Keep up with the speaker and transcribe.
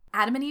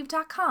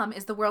AdamandEve.com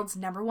is the world's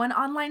 #1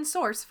 online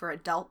source for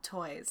adult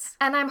toys.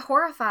 And I'm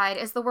Horrified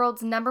is the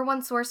world's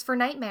 #1 source for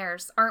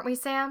nightmares, aren't we,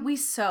 Sam? We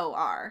so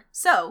are.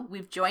 So,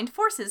 we've joined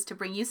forces to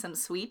bring you some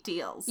sweet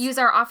deals. Use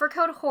our offer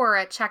code HORROR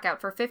at checkout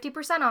for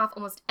 50% off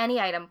almost any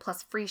item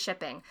plus free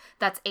shipping.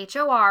 That's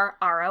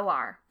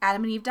HORROR.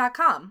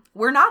 AdamandEve.com.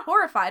 We're not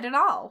horrified at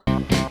all.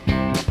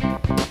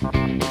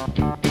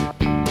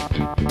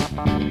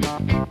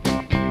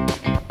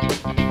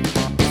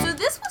 So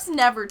this was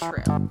never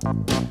true.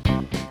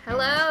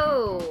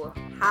 Hello.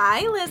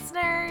 Hi,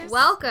 listeners.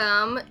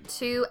 Welcome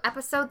to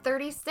episode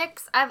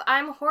 36 of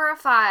I'm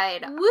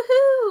Horrified.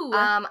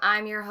 Woohoo!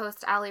 I'm your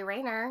host, Allie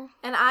Rayner.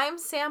 And I'm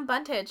Sam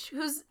Buntich,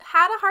 who's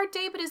had a hard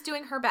day but is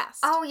doing her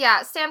best. Oh,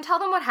 yeah. Sam, tell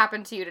them what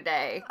happened to you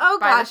today. Oh,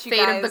 by gosh, the you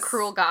fate guys. of the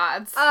cruel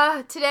gods.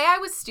 Today I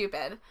was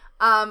stupid.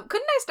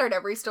 Couldn't I start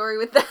every story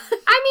with that?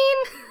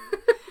 I mean...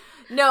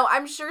 No,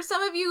 I'm sure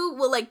some of you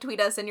will, tweet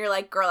us and you're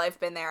like, girl, I've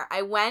been there.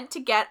 I went to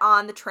get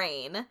on the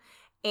train,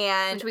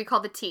 and... Which we call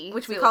the T.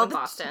 Which we call the...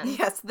 Boston.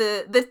 Yes,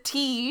 the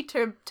T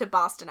to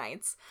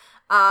Bostonites.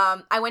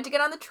 I went to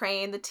get on the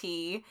train, the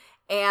T,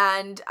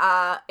 and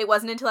it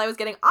wasn't until I was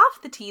getting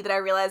off the T that I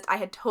realized I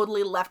had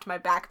totally left my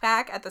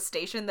backpack at the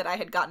station that I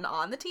had gotten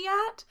on the T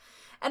at.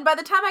 And by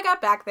the time I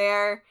got back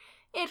there...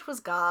 it was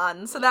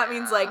gone. So that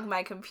means,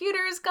 my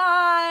computer's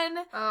gone.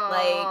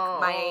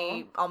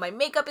 Oh. All my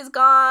makeup is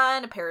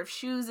gone. A pair of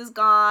shoes is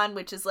gone,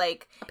 which is, A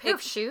pair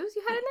of shoes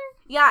you had in there?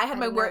 Yeah, I had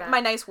my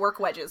nice work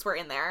wedges were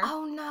in there.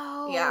 Oh,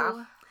 no.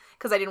 Yeah.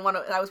 Because I didn't want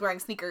to, I was wearing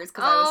sneakers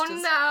because I was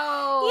just...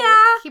 no.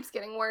 Yeah. It keeps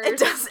getting worse. It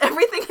does.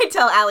 Everything I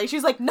tell Allie,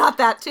 she's like, not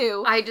that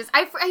too. I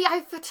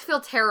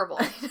feel terrible.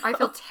 I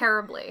feel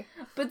terribly.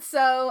 But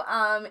so,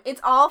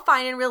 it's all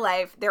fine in real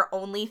life. They're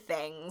only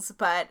things.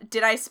 But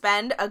did I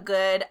spend a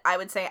good, I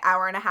would say,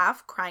 hour and a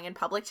half crying in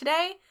public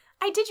today?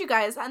 I did, you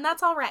guys, and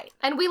that's all right.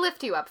 And we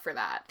lift you up for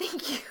that.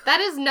 Thank you.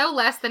 That is no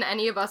less than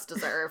any of us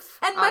deserve,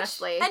 And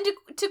honestly. And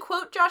to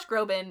quote Josh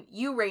Groban,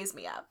 you raise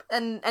me up.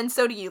 And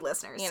so do you,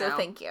 listeners. So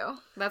thank you.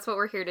 That's what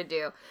we're here to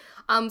do.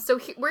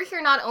 We're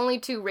here not only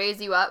to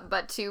raise you up,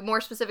 but to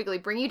more specifically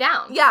bring you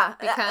down. Yeah.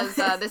 Because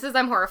this is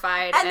I'm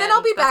Horrified. And then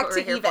I'll be back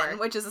to even, for.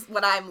 which is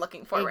what I'm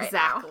looking for right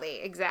now.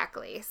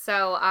 Exactly.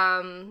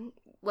 So,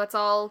 let's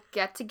all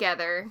get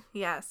together.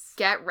 Yes.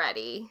 Get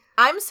ready.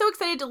 I'm so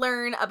excited to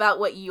learn about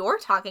what you're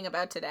talking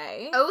about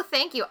today. Oh,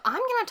 thank you. I'm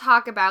going to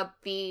talk about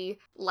the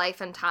life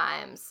and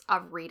times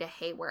of Rita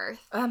Hayworth.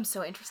 I'm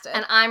so interested.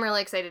 And I'm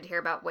really excited to hear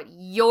about what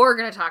you're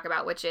going to talk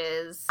about, which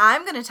is...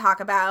 I'm going to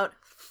talk about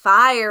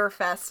Fyre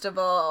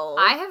Festival.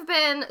 I have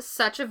been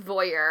such a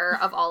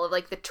voyeur of all of,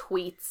 the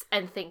tweets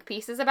and think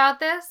pieces about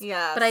this.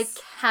 Yes. But I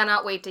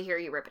cannot wait to hear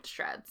you rip it to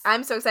shreds.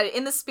 I'm so excited.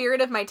 In the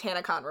spirit of my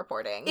TanaCon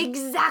reporting.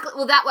 Exactly.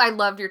 Well, I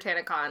loved your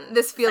TanaCon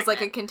This feels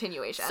segment. like a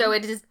continuation. So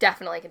it is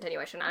definitely a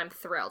continuation. I'm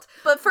thrilled.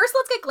 But first,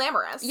 let's get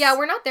glamorous. Yeah,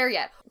 we're not there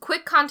yet.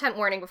 Quick content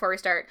warning before we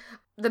start.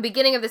 The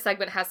beginning of this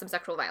segment has some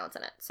sexual violence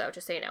in it, so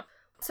just so you know.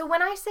 So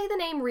when I say the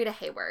name Rita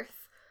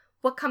Hayworth,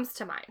 what comes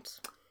to mind?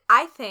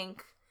 I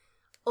think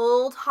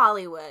old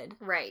Hollywood.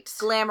 Right.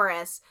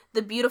 Glamorous.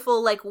 The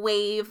beautiful,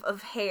 wave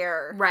of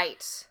hair.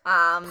 Right.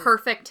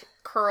 Perfect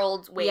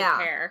curled wave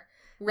hair.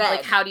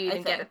 Red. How do you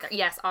even get it there?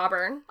 Yes,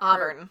 auburn.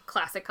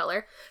 Classic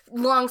color.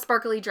 Long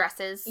sparkly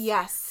dresses.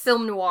 Yes.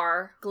 Film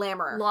noir.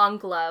 Glamour. Long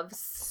gloves.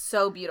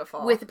 So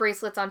beautiful. With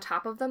bracelets on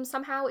top of them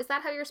somehow. Is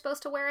that how you're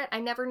supposed to wear it? I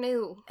never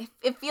knew.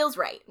 It feels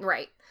right.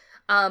 Right.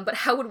 But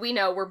how would we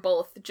know? We're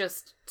both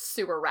just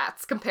sewer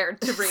rats compared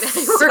to Rita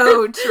Hayworth.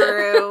 So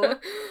true.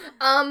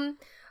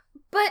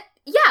 But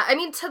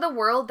yeah, to the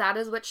world, that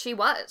is what she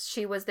was.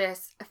 She was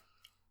this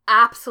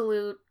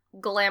absolute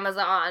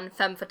glamazon,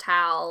 femme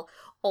fatale,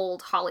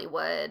 old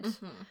Hollywood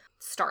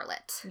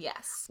starlet.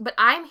 Yes. But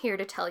I'm here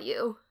to tell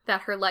you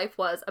that her life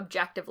was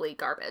objectively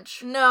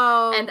garbage.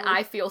 No. And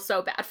I feel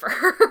so bad for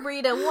her.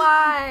 Rita,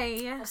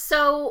 why?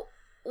 So,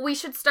 we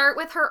should start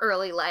with her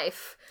early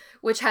life,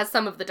 which has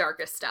some of the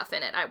darkest stuff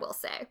in it, I will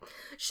say.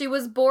 She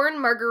was born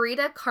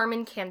Margarita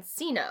Carmen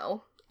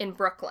Cancino in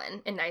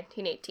Brooklyn in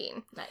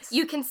 1918. Nice.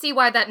 You can see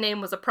why that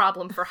name was a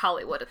problem for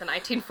Hollywood in the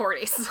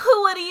 1940s.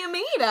 What do you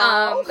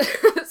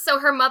mean? So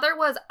her mother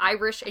was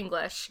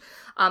Irish-English.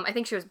 I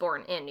think she was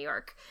born in New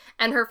York.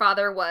 And her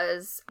father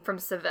was from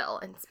Seville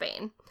in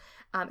Spain.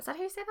 Is that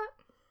how you say that?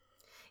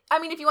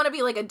 If you want to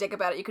be a dick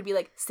about it, you could be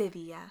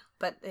Sevilla.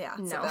 But yeah,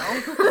 no.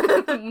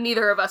 Seville.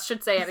 Neither of us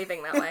should say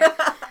anything that way.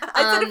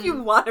 I said if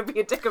you want to be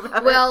a dick about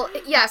it. Well,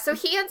 yeah, so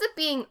he ends up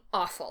being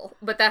awful,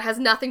 but that has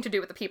nothing to do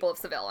with the people of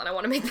Seville, and I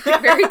want to make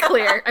that very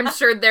clear. I'm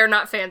sure they're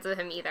not fans of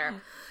him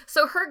either.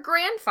 So her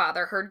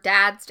grandfather, her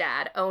dad's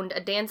dad, owned a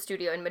dance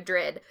studio in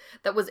Madrid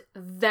that was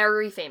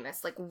very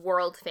famous,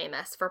 world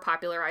famous, for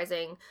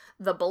popularizing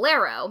the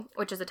bolero,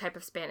 which is a type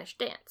of Spanish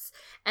dance.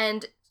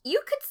 And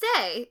you could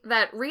say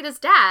that Rita's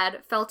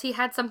dad felt he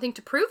had something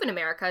to prove in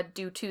America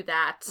due to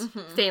that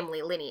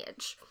family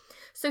lineage.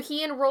 So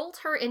he enrolled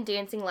her in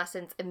dancing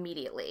lessons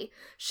immediately.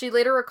 She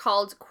later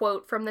recalled,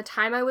 quote, "From the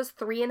time I was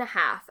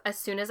 3.5, as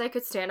soon as I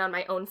could stand on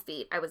my own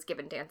feet, I was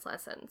given dance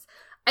lessons.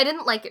 I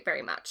didn't like it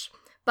very much.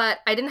 But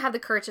I didn't have the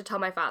courage to tell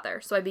my father,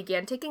 so I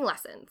began taking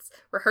lessons.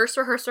 Rehearse,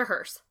 rehearse,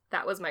 rehearse.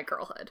 That was my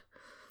girlhood.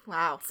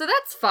 Wow. So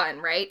that's fun,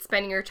 right?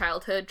 Spending your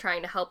childhood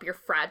trying to help your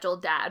fragile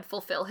dad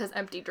fulfill his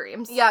empty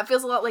dreams. Yeah, it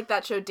feels a lot like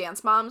that show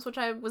Dance Moms, which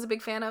I was a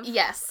big fan of.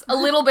 Yes, a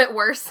little bit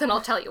worse, and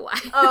I'll tell you why.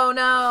 Oh,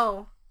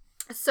 no.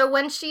 So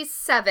when she's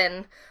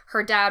 7,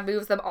 her dad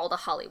moves them all to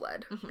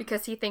Hollywood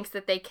because he thinks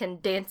that they can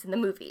dance in the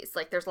movies.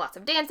 Like, there's lots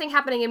of dancing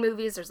happening in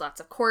movies. There's lots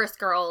of chorus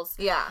girls.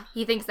 Yeah.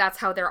 He thinks that's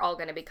how they're all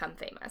going to become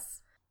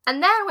famous.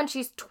 And then when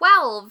she's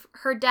 12,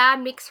 her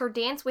dad makes her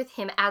dance with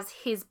him as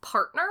his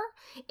partner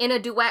in a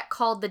duet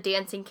called the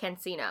Dancing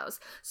Cansinos.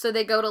 So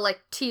they go to,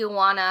 like,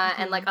 Tijuana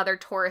and, like, other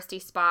touristy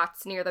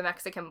spots near the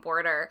Mexican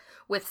border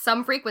with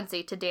some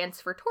frequency to dance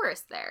for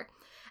tourists there.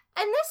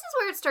 And this is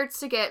where it starts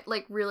to get,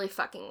 like, really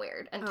fucking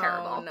weird and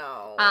terrible.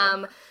 Oh,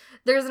 no.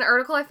 There's an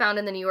article I found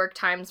in the New York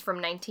Times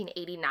from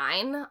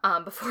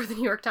 1989, before the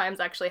New York Times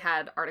actually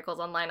had articles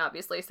online,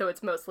 obviously, so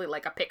it's mostly,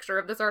 like, a picture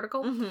of this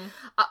article,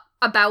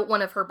 about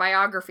one of her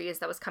biographies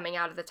that was coming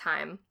out at the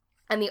time.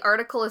 And the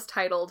article is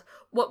titled,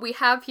 "What We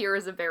Have Here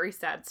is a Very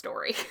Sad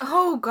Story."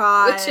 Oh,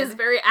 God. Which is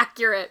very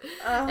accurate.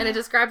 And it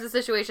describes the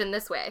situation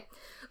this way.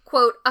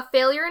 Quote, "A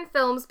failure in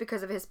films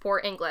because of his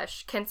poor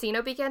English,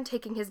 Cansino began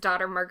taking his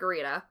daughter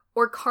Margarita,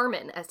 or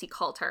Carmen as he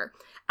called her,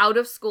 out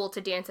of school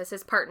to dance as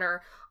his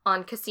partner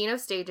on casino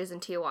stages in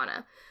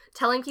Tijuana.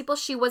 Telling people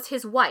she was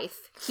his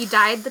wife, he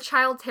dyed the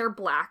child's hair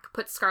black,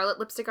 put scarlet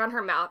lipstick on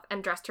her mouth,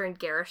 and dressed her in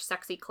garish,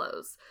 sexy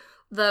clothes.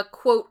 The,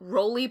 quote,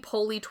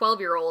 roly-poly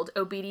 12-year-old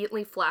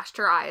obediently flashed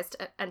her eyes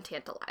and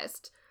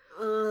tantalized."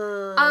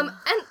 And,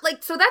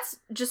 like, so that's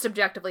just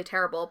objectively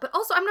terrible, but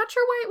also I'm not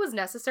sure why it was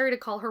necessary to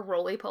call her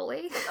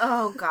roly-poly.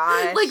 Oh,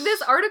 gosh. Like,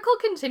 this article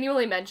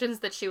continually mentions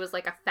that she was,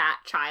 like, a fat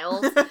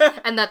child,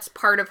 and that's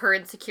part of her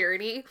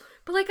insecurity,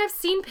 but, like, I've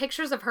seen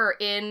pictures of her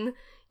in,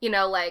 you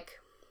know, like,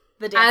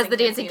 the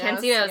Dancing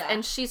Cansinos, yeah.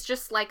 and she's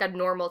just, like, a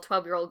normal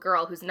 12-year-old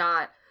girl who's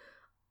not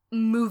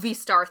movie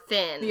star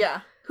thin.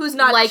 Yeah. Who's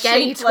not like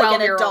any 12-year-old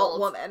like an adult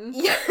woman.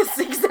 Yes,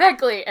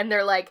 exactly. And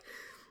they're like,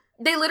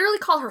 they literally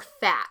call her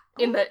fat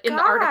in the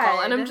article.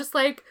 And I'm just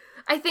like,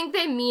 I think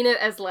they mean it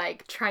as,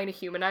 like, trying to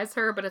humanize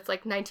her, but it's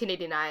like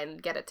 1989,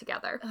 get it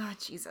together. Oh,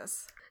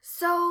 Jesus.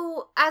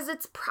 So, as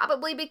it's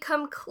probably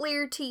become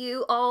clear to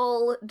you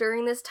all,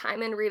 during this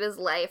time in Rita's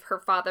life, her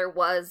father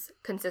was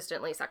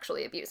consistently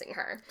sexually abusing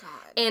her.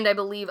 God. And I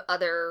believe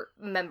other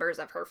members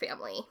of her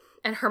family.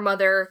 And her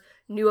mother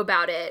knew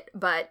about it,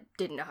 but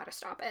didn't know how to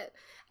stop it.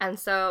 And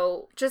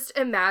so, just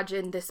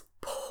imagine this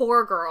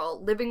poor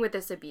girl living with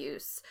this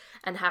abuse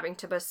and having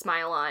to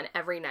smile on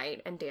every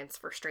night and dance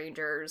for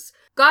strangers.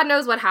 God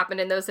knows what happened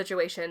in those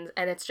situations,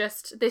 and it's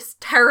just this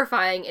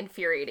terrifying,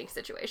 infuriating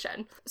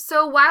situation.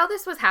 So while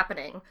this was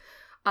happening,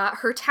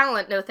 her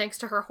talent, no thanks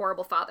to her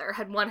horrible father,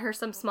 had won her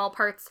some small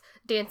parts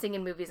dancing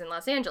in movies in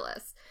Los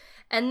Angeles.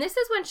 And this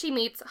is when she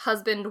meets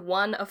husband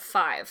 1 of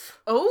 5.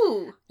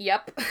 Oh.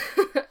 Yep.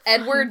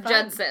 Edward Fun.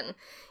 Judson.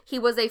 He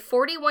was a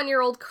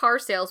 41-year-old car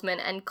salesman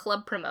and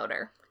club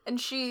promoter.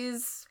 And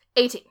she's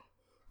 18.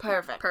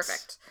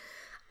 perfect.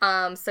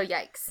 So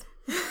yikes.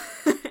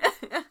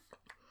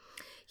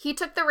 He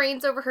took the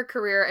reins over her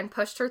career and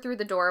pushed her through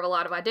the door of a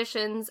lot of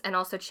auditions and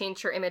also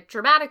changed her image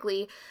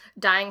dramatically,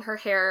 dyeing her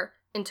hair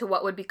into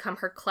what would become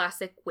her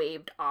classic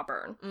waved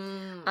auburn.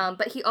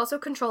 But he also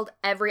controlled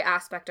every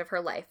aspect of her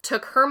life,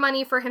 took her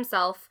money for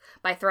himself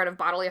by threat of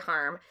bodily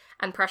harm,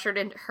 and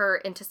pressured her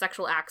into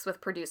sexual acts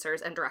with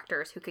producers and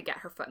directors who could get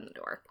her foot in the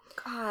door.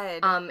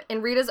 God.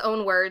 In Rita's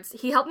own words,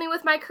 he helped me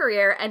with my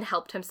career and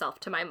helped himself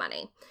to my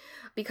money.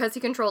 Because he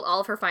controlled all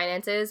of her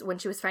finances, when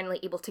she was finally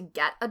able to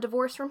get a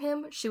divorce from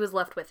him, she was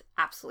left with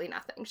absolutely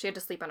nothing. She had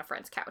to sleep on a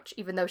friend's couch,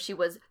 even though she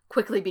was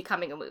quickly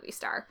becoming a movie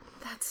star.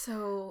 That's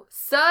so...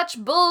 Such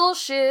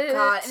bullshit!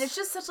 God, and it's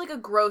just such, like, a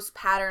gross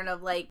pattern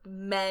of, like,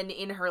 men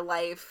in her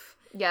life...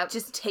 Yep.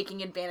 Just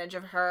taking advantage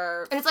of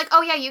her. And it's like,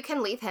 oh yeah, you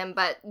can leave him,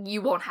 but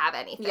you won't have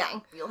anything. Yeah,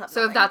 you'll have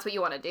so nothing. if that's what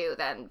you want to do,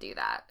 then do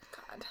that.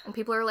 God. And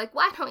people are like,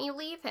 why don't you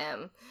leave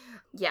him?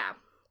 Yeah.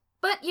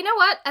 But you know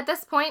what? At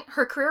this point,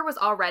 her career was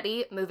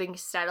already moving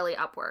steadily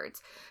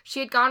upwards. She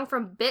had gone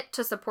from bit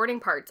to supporting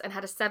parts and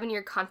had a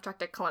 7-year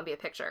contract at Columbia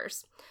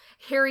Pictures.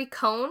 Harry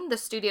Cohn, the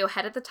studio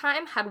head at the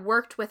time, had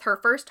worked with her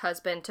first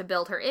husband to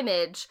build her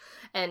image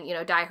and, you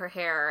know, dye her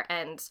hair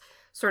and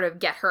sort of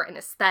get her an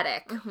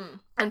aesthetic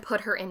and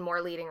put her in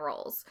more leading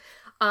roles.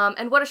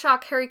 And what a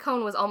shock, Harry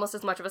Cohn was almost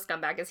as much of a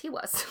scumbag as he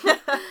was.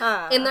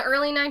 In the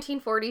early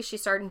 1940s, she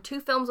starred in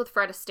 2 films with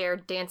Fred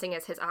Astaire dancing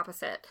as his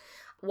opposite.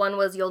 One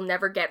was You'll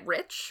Never Get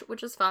Rich,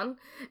 which is fun,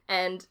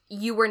 and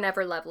You Were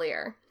Never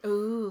Lovelier.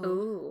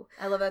 Ooh.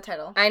 I love that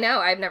title. I know,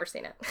 I've never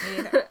seen it. Me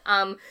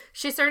either.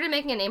 She started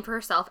making a name for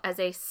herself as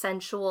a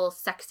sensual,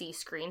 sexy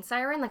screen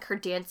siren. Like, her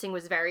dancing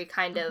was very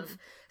kind of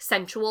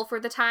sensual for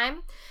the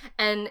time.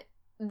 And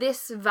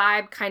this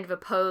vibe kind of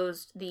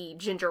opposed the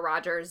Ginger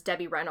Rogers,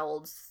 Debbie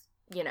Reynolds,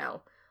 you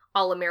know,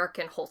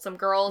 all-American wholesome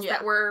girls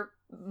that were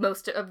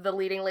most of the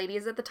leading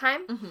ladies at the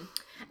time.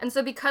 And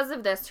so because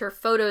of this, her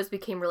photos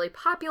became really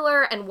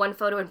popular, and one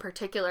photo in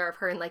particular of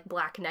her in, like,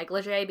 black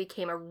negligee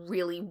became a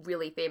really,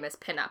 really famous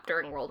pinup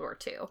during World War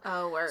II.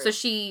 Oh, word. So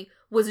she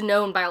was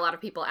known by a lot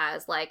of people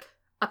as, like,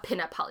 a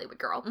pinup Hollywood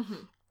girl.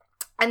 Mm-hmm.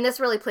 And this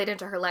really played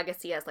into her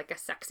legacy as, like, a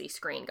sexy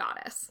screen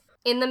goddess.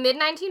 In the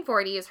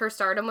mid-1940s, her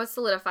stardom was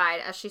solidified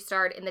as she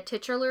starred in the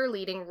titular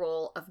leading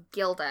role of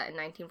Gilda in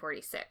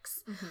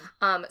 1946.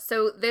 Mm-hmm.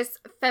 So this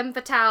femme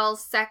fatale,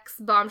 sex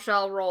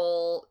bombshell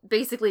role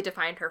basically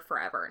defined her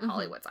forever in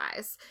Hollywood's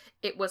eyes.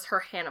 It was her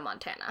Hannah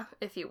Montana,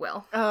 if you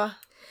will. The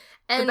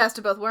best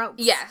of both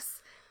worlds.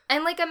 Yes.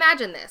 And, like,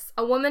 imagine this.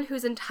 A woman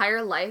whose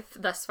entire life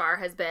thus far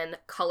has been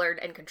colored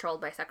and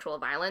controlled by sexual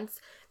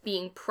violence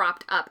being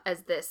propped up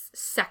as this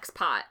sex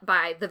pot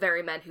by the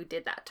very men who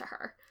did that to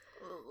her.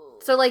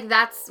 So, like,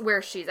 that's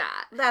where she's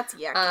at. That's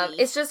yucky.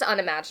 It's just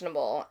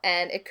unimaginable,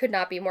 and it could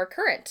not be more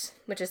current,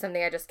 which is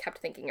something I just kept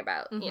thinking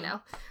about, you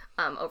know,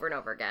 over and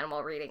over again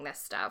while reading this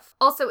stuff.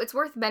 Also, it's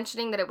worth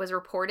mentioning that it was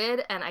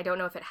reported, and I don't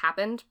know if it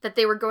happened, that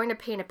they were going to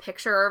paint a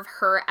picture of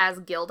her as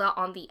Gilda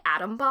on the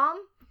atom bomb.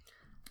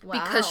 Wow.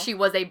 Because she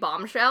was a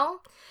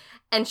bombshell,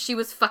 and she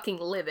was fucking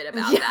livid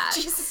about that.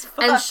 Jesus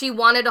fuck. And she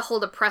wanted to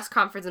hold a press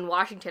conference in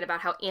Washington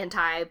about how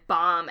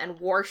anti-bomb and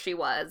war she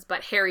was,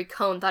 but Harry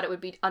Cohn thought it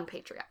would be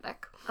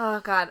unpatriotic.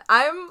 Oh, God.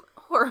 I'm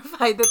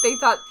horrified that they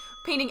thought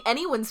painting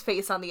anyone's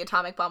face on the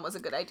atomic bomb was a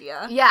good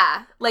idea.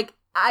 Yeah. Like,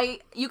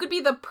 you could be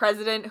the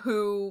president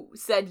who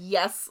said,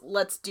 yes,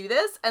 let's do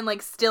this, and,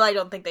 like, still I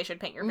don't think they should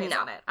paint your face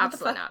on it. What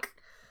Absolutely not.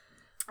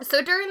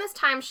 So during this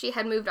time, she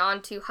had moved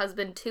on to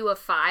husband 2 of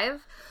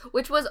 5,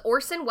 which was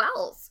Orson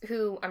Welles,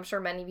 who I'm sure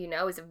many of you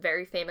know is a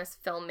very famous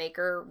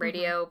filmmaker,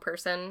 radio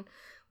person,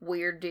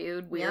 weird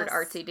dude, weird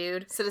artsy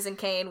dude. Citizen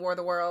Kane, War of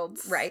the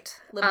Worlds. Right.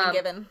 Living and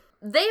Given.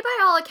 They, by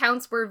all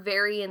accounts, were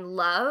very in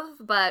love,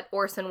 but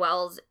Orson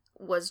Welles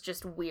was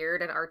just weird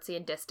and artsy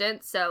and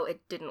distant, so it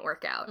didn't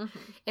work out.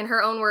 In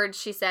her own words,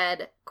 she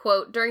said,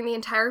 quote, "During the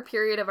entire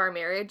period of our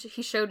marriage,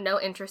 he showed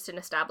no interest in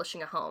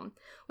establishing a home.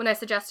 When I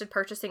suggested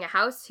purchasing a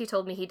house, he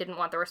told me he didn't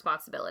want the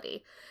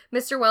responsibility.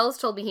 Mr. Welles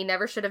told me he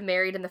never should have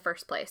married in the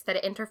first place, that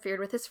it interfered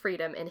with his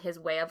freedom and his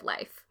way of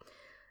life."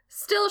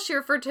 Still, she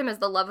referred to him as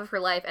the love of her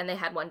life, and they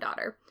had one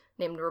daughter,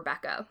 named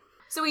Rebecca.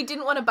 So he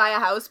didn't want to buy a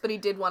house, but he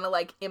did want to,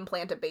 like,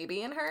 implant a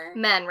baby in her?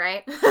 Men,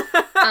 right?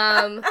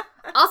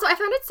 Also, I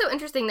found it so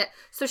interesting that,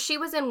 so she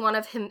was in one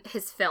of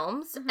his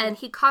films, and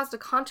he caused a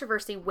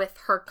controversy with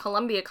her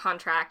Columbia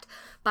contract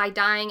by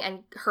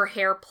dyeing her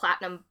hair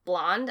platinum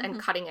blonde and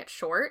cutting it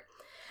short.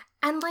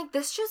 And, like,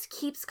 this just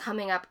keeps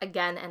coming up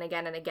again and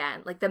again and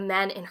again. Like, the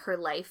men in her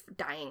life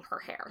dyeing her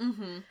hair.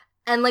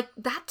 And, like,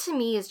 that to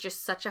me is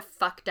just such a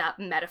fucked up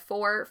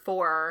metaphor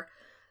for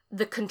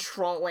the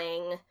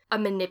controlling,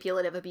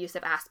 manipulative,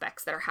 abusive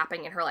aspects that are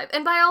happening in her life.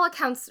 And by all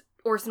accounts,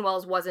 Orson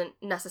Welles wasn't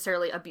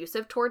necessarily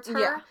abusive towards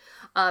her.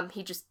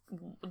 He just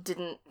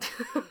didn't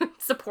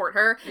support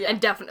her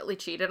and definitely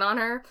cheated on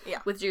her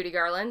with Judy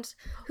Garland.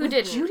 Who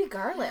didn't? Judy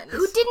Garland?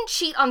 Who didn't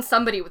cheat on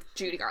somebody with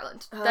Judy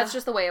Garland? That's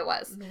just the way it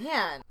was.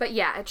 Man. But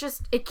yeah,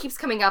 it keeps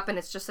coming up, and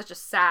it's just such a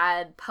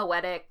sad,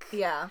 poetic,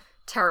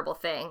 terrible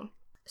thing.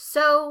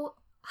 So,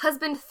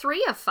 husband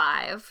 3 of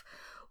 5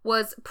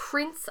 was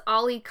Prince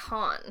Ali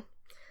Khan.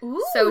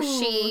 Ooh. So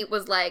she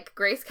was like,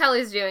 Grace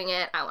Kelly's doing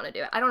it, I want to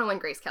do it. I don't know when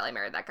Grace Kelly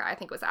married that guy. I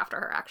think it was after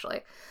her,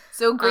 actually.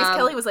 So Grace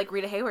Kelly was like,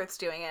 Rita Hayworth's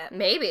doing it.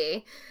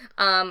 Maybe.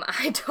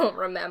 I don't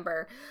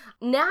remember.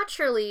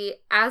 Naturally,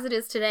 as it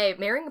is today,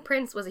 marrying a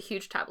prince was a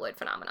huge tabloid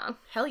phenomenon.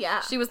 Hell yeah.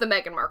 She was the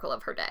Meghan Markle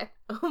of her day.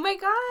 Oh my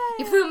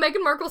god. Even though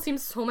Meghan Markle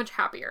seems so much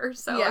happier,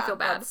 so I feel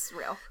bad. That's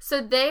real.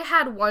 So they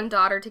had one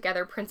daughter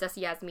together, Princess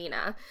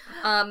Yasmina.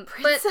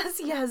 Princess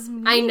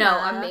Yasmina. I know,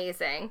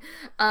 amazing.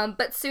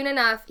 But soon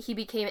enough, he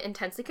became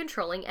intensely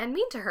controlling and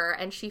mean to her,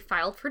 and she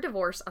filed for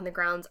divorce on the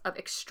grounds of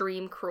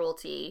extreme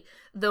cruelty,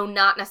 though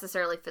not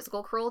necessarily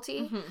physical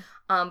cruelty.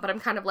 But I'm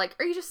kind of like,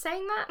 are you just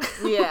saying that?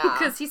 Yeah.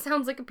 Because he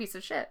sounds like a piece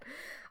of shit.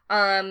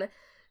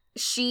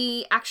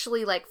 She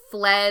actually, like,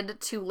 fled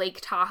to Lake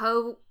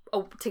Tahoe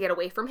to get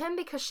away from him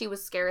because she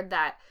was scared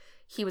that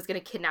he was going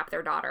to kidnap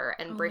their daughter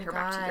and bring her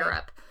back to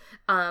Europe.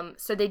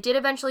 So they did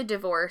eventually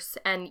divorce,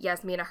 and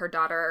Yasmina, her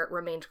daughter,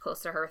 remained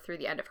close to her through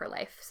the end of her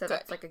life. So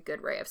that's like a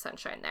good ray of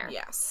sunshine there.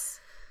 Yes.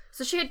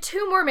 So she had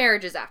 2 more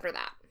marriages after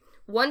that.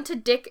 One to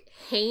Dick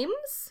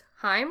Hames?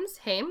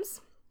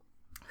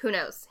 Who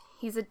knows?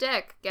 He's a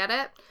dick, get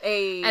it?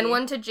 And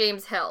one to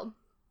James Hill.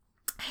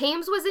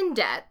 Hames was in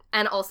debt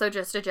and also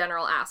just a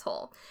general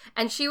asshole.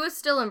 And she was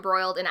still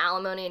embroiled in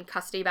alimony and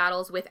custody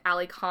battles with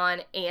Ali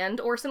Khan and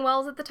Orson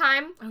Welles at the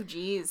time. Oh,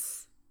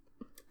 jeez.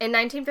 In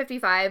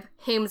 1955,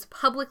 Hames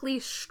publicly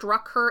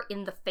struck her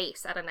in the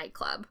face at a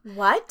nightclub.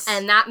 What?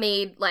 And that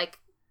made, like,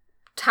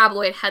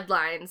 tabloid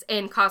headlines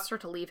and caused her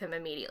to leave him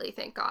immediately,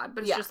 thank God.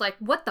 But it's just like,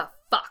 what the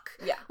fuck?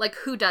 Yeah. Like,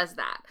 who does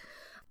that?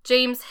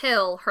 James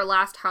Hill, her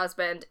last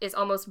husband, is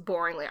almost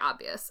boringly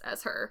obvious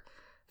as her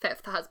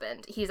 5th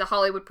husband. He's a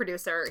Hollywood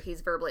producer.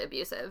 He's verbally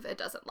abusive. It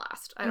doesn't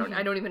last. I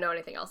don't even know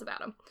anything else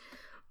about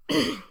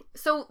him.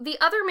 So the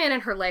other man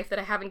in her life that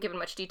I haven't given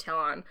much detail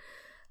on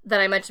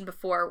that I mentioned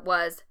before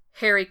was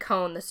Harry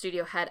Cohn, the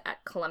studio head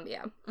at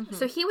Columbia. Mm-hmm.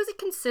 So he was a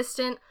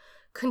consistent,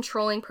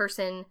 controlling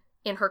person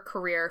in her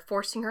career,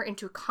 forcing her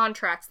into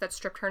contracts that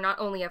stripped her not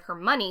only of her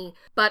money,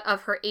 but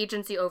of her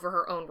agency over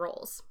her own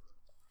roles.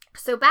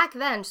 So back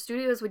then,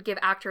 studios would give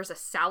actors a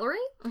salary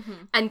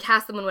and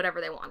cast them in whatever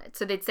they wanted.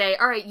 So they'd say,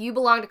 all right, you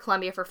belong to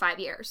Columbia for 5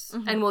 years,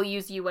 and we'll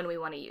use you when we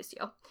want to use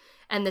you.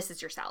 And this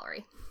is your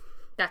salary.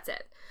 That's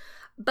it.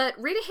 But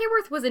Rita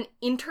Hayworth was an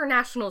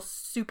international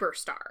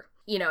superstar,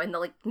 you know, in the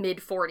like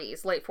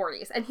mid-40s, late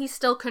 40s, and he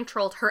still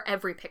controlled her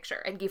every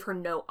picture and gave her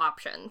no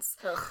options.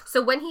 Ugh.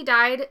 So when he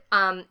died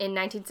in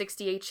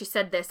 1968, she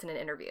said this in an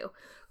interview,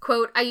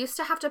 quote, "I used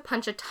to have to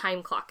punch a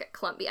time clock at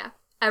Columbia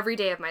every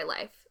day of my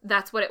life.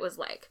 That's what it was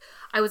like.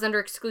 I was under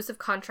exclusive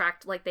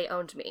contract like they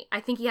owned me. I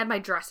think he had my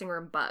dressing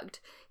room bugged.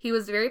 He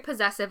was very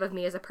possessive of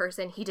me as a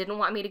person. He didn't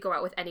want me to go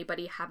out with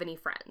anybody, have any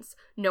friends.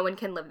 No one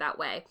can live that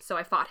way, so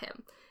I fought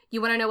him. You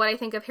want to know what I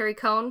think of Harry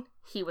Cohn?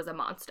 He was a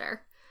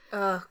monster."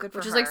 Ugh, good for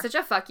Which her. is like such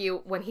a fuck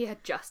you when he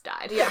had just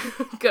died. Yeah.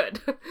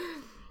 Good.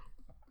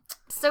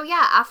 So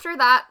yeah, after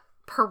that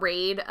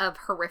parade of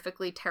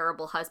horrifically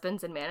terrible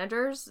husbands and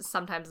managers,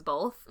 sometimes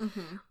both,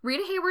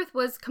 Rita Hayworth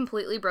was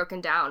completely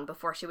broken down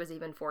before she was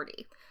even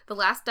 40. The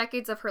last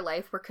decades of her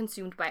life were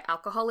consumed by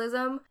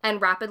alcoholism and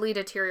rapidly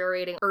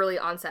deteriorating early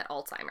onset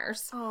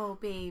Alzheimer's. Oh,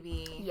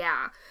 baby.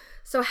 Yeah.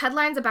 So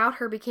headlines about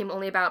her became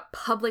only about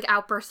public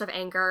outbursts of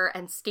anger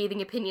and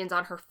scathing opinions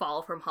on her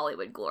fall from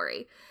Hollywood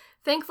glory.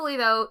 Thankfully,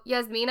 though,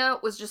 Yasmina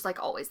was just,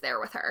 like, always there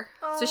with her.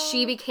 So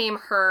she became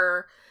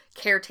her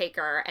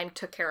caretaker and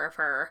took care of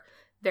her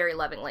very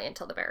lovingly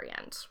until the very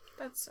end.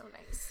 That's so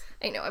nice.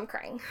 I know, I'm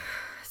crying.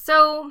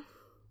 So,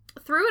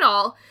 through it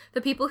all,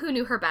 the people who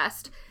knew her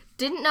best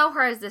didn't know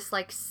her as this,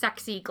 like,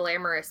 sexy,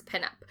 glamorous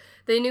pinup.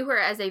 They knew her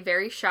as a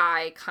very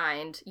shy,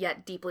 kind,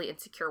 yet deeply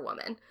insecure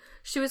woman.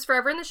 She was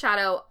forever in the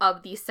shadow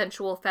of the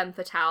sensual femme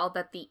fatale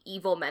that the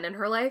evil men in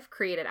her life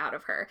created out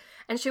of her.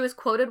 And she was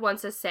quoted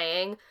once as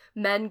saying,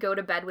 "Men go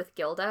to bed with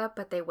Gilda,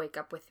 but they wake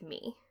up with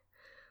me."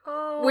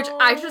 Oh. Which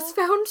I just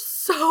found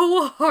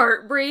so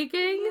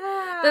heartbreaking.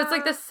 Yeah. That's,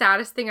 like, the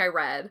saddest thing I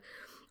read.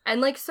 And,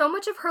 like, so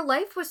much of her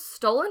life was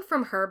stolen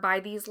from her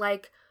by these,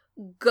 like,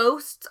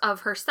 ghosts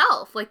of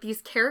herself. Like,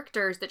 these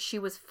characters that she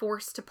was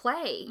forced to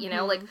play, you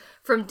know? Like,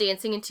 from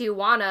Dancing in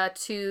Tijuana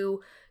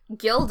to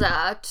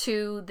Gilda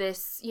to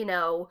this, you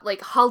know, like,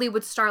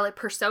 Hollywood starlet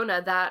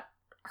persona that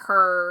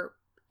her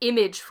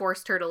image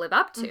forced her to live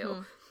up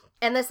to.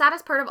 And the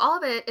saddest part of all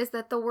of it is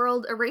that the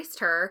world erased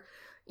her.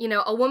 You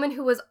know, a woman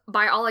who was,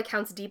 by all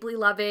accounts, deeply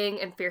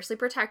loving and fiercely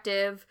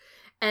protective,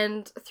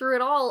 and through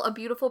it all, a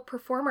beautiful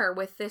performer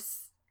with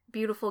this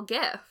beautiful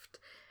gift.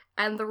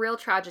 And the real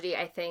tragedy,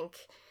 I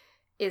think,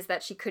 is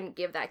that she couldn't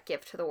give that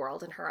gift to the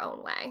world in her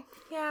own way.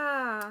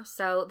 Yeah.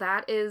 So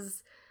that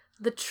is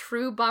the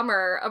true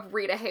bummer of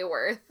Rita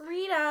Hayworth.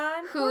 Rita,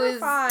 I'm who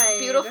is horrified.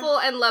 beautiful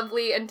and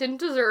lovely and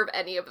didn't deserve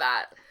any of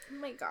that. Oh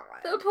my god.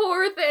 The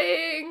poor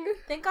thing.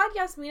 Thank God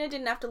Yasmina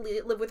didn't have to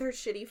live with her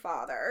shitty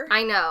father.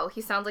 I know.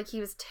 He sounds like he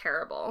was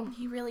terrible.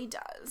 He really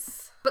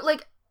does. But,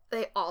 like,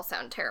 they all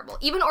sound terrible.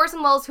 Even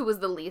Orson Welles, who was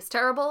the least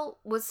terrible,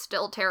 was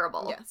still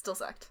terrible. Yeah, still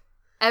sucked.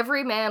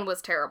 Every man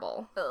was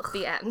terrible. Ugh.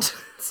 The end.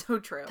 So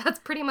true. That's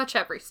pretty much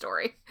every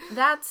story.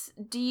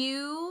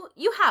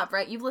 You have,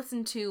 right? You've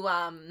listened to,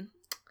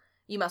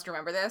 You Must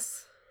Remember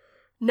This?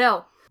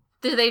 No.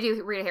 Did they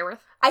do Rita Hayworth?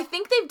 I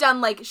think they've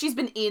done, like, she's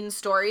been in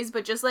stories,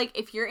 but just, like,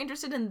 if you're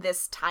interested in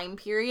this time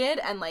period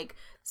and, like,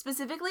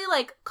 specifically,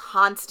 like,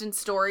 constant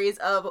stories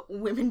of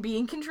women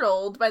being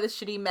controlled by the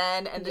shitty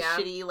men and the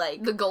shitty,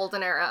 like... The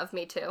golden era of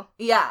Me Too.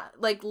 Yeah,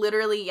 like,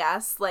 literally,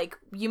 yes. Like,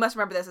 You Must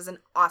Remember This is an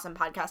awesome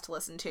podcast to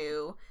listen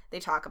to. They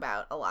talk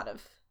about a lot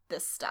of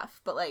this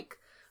stuff. But, like,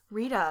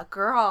 Rita,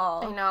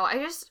 girl. I know.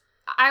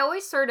 I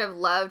always sort of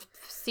loved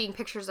seeing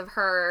pictures of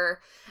her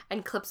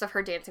and clips of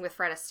her dancing with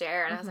Fred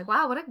Astaire, and I was like,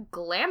 wow, what a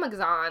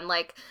glamazon.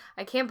 Like,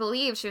 I can't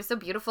believe she was so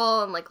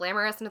beautiful and, like,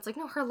 glamorous, and it's like,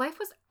 no, her life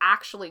was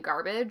actually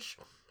garbage,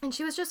 and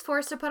she was just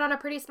forced to put on a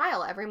pretty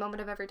smile every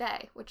moment of every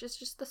day, which is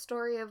just the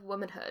story of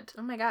womanhood.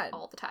 Oh my god.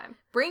 All the time.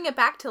 Bringing it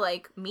back to,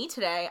 like, me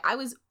today, I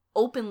was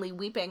openly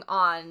weeping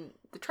on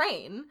the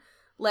train.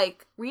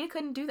 Like, Rita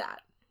couldn't do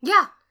that.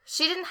 Yeah.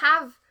 She didn't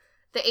have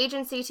the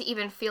agency to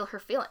even feel her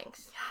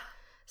feelings. Yeah.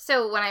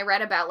 So when I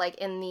read about, like,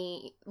 in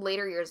the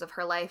later years of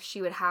her life,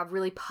 she would have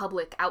really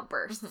public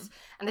outbursts.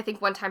 And I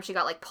think one time she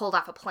got, like, pulled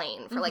off a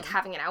plane for, like,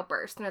 having an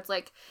outburst. And it's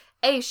like,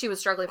 A, she was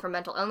struggling from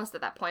mental illness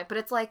at that point, but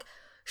it's like,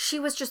 she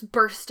was just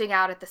bursting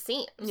out at the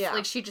seams. Yeah.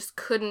 Like, she just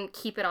couldn't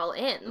keep it all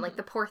in. Like,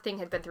 the poor thing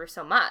had been through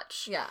so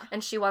much. Yeah.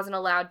 And she wasn't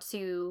allowed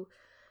to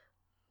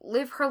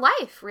live her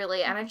life,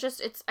 really. And I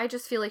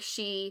just feel like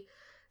she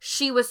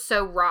was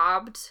so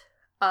robbed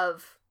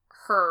of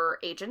her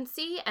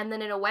agency, and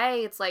then in a way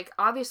it's like,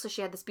 obviously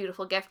she had this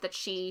beautiful gift that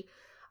she,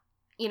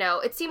 you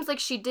know, it seems like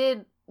she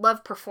did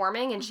love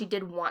performing and she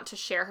did want to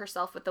share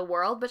herself with the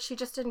world, but she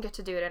just didn't get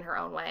to do it in her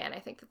own way, and I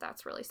think that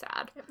that's really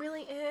sad. It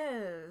really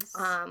is.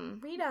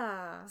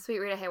 Rita. Sweet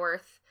Rita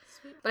Hayworth.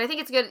 Sweet. But I think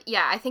it's good,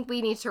 I think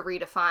we need to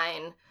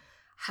redefine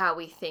how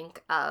we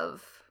think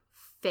of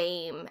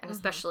fame, and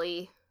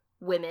especially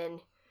women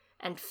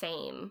and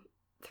fame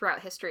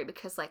throughout history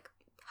because, like,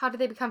 how did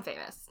they become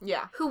famous?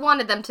 Yeah. Who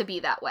wanted them to be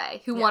that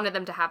way? Who Yeah. wanted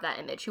them to have that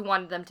image? Who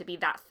wanted them to be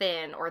that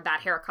thin or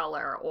that hair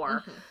color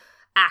or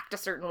act a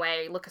certain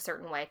way, look a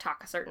certain way,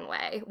 talk a certain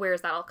way? Where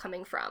is that all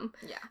coming from?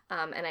 Yeah.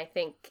 And I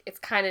think it's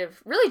kind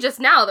of really just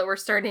now that we're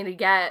starting to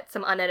get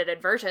some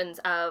unedited versions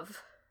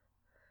of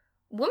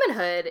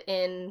womanhood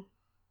in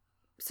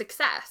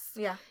success.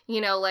 Yeah. You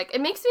know, like,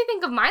 it makes me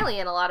think of Miley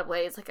in a lot of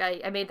ways. Like,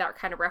 I made that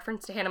kind of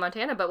reference to Hannah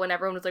Montana, but when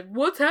everyone was like,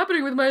 what's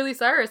happening with Miley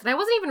Cyrus? And I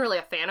wasn't even really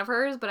a fan of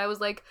hers, but I was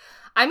like,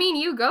 I mean,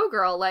 you go,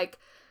 girl. Like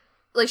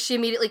she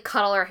immediately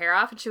cut all her hair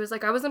off, and she was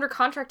like, I was under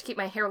contract to keep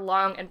my hair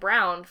long and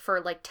brown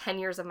for, like, 10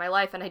 years of my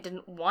life, and I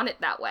didn't want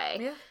it that way.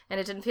 Yeah. And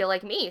it didn't feel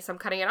like me, so I'm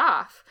cutting it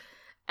off.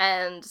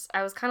 And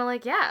I was kind of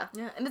like, yeah.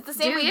 Yeah. And it's the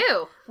same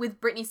with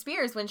Britney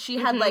Spears when she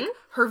had, like,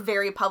 her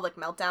very public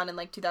meltdown in,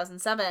 like,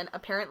 2007.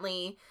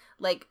 Apparently,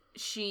 like,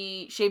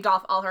 she shaved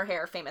off all her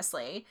hair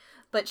famously,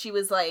 but she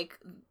was like,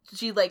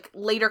 she like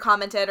later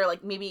commented, or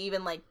like maybe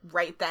even like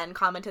right then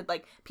commented,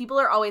 like, people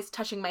are always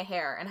touching my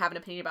hair and have an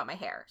opinion about my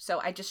hair, so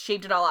I just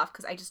shaved it all off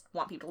because I just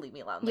want people to leave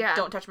me alone. Like, yeah.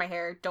 Don't touch my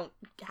hair, don't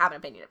have an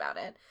opinion about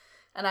it.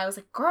 And I was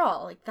like,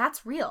 girl, like,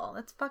 that's real.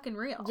 That's fucking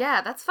real.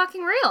 Yeah, that's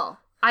fucking real.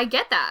 I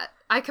get that.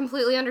 I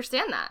completely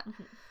understand that.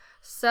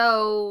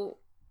 So,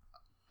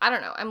 I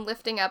don't know. I'm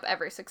lifting up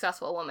every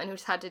successful woman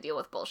who's had to deal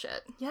with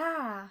bullshit.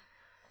 Yeah.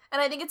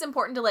 And I think it's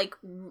important to, like,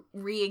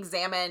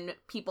 re-examine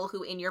people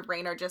who in your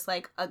brain are just,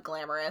 like, a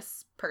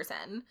glamorous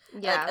person.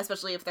 Yeah. Like,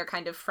 especially if they're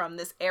kind of from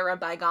this era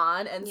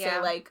bygone. And Yeah.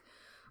 say, like,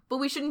 but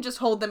we shouldn't just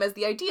hold them as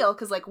the ideal,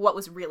 because, like, what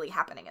was really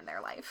happening in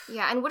their life.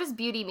 Yeah, and what does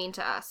beauty mean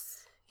to us?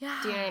 Yeah.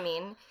 Do you know what I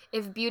mean?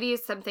 If beauty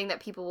is something that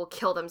people will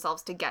kill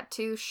themselves to get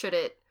to,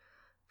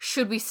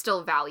 should we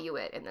still value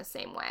it in the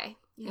same way?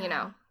 Yeah. You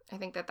know? I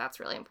think that's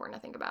really important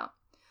to think about.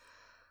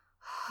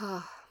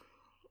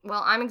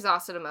 Well, I'm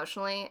exhausted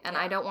emotionally, and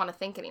I don't want to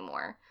think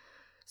anymore.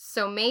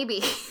 So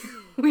maybe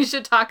we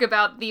should talk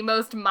about the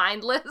most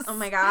mindless Oh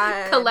my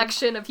god.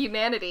 collection of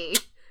humanity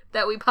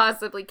that we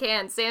possibly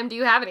can. Sam, do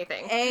you have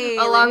anything Hey,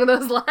 along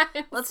those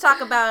lines? Let's talk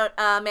about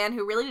a man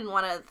who really didn't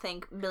want to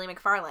thank Billy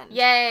McFarland.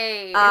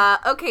 Yay!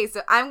 Okay,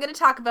 so I'm going to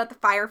talk about the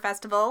Fyre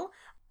Festival.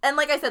 And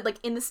like I said, like,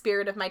 in the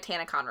spirit of my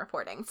TanaCon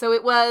reporting. So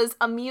it was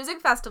a music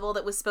festival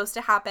that was supposed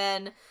to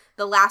happen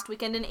the last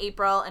weekend in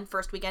April and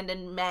first weekend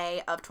in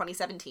May of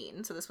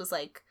 2017. So this was,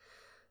 like,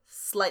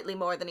 slightly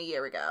more than a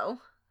year ago.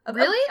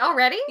 Really?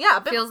 Already? Yeah.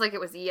 Feels like it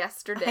was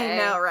yesterday.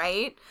 I know,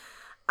 right?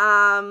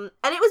 And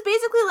it was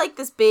basically like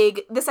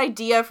this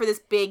idea for this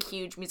big,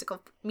 huge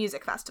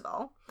music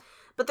festival.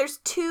 But there's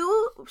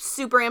two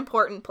super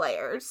important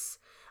players.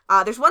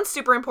 There's one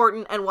super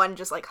important and one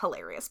just, like,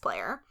 hilarious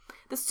player.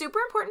 The super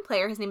important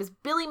player, his name is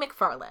Billy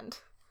McFarland.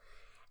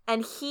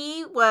 And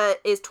he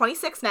is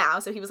 26 now,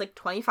 so he was, like,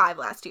 25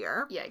 last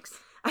year. Yikes.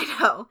 I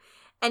know.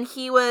 And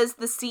he was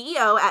the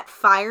CEO at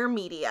Fyre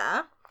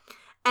Media.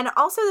 And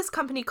also this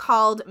company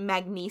called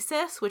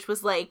Magnesis, which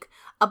was, like,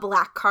 a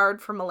black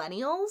card for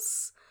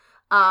millennials.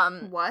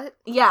 What?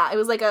 Yeah, it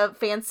was, like, a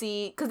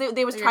fancy... Because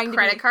they was Like trying a to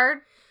credit be... card?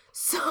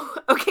 So,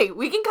 okay,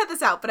 we can cut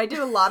this out, but I did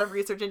a lot of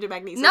research into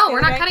Magnesis. No, the we're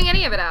other not day. cutting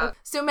any of it out.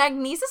 So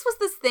Magnesis was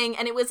this thing,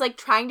 and it was, like,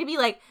 trying to be,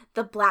 like,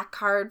 the black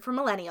card for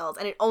millennials,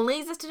 and it only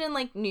existed in,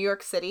 like, New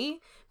York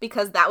City,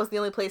 because that was the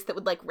only place that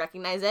would, like,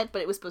 recognize it,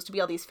 but it was supposed to be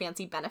all these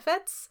fancy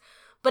benefits.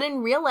 But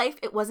in real life,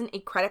 it wasn't a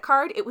credit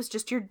card, it was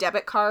just your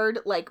debit card,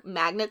 like,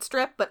 magnet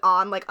strip, but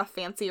on, like, a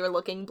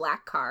fancier-looking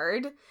black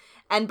card.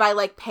 And by,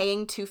 like,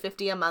 paying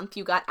 $250 a month,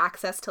 you got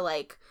access to,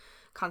 like,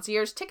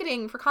 concierge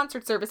ticketing for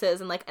concert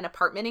services and, like, an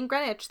apartment in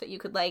Greenwich that you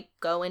could, like,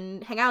 go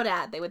and hang out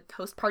at. They would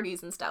host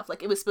parties and stuff.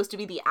 Like, it was supposed to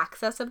be the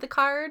access of the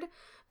card,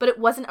 but it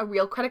wasn't a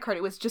real credit card.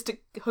 It was just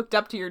hooked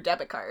up to your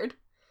debit card.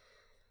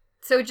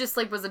 So it just,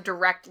 like, was a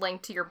direct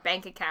link to your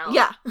bank account.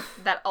 Yeah.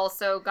 That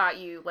also got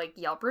you, like,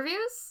 Yelp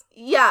reviews?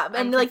 Yeah, I'm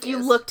and, like, you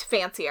confused. looked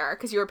fancier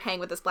because you were paying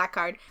with this black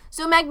card.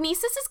 So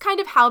Magnesis is kind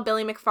of how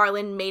Billy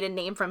McFarland made a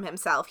name from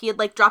himself. He had,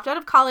 like, dropped out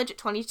of college at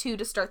 22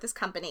 to start this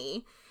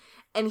company,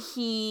 and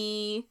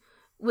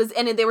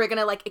they were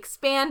gonna, like,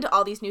 expand to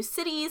all these new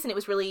cities, and it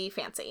was really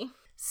fancy.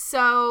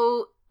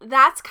 So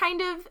that's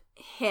kind of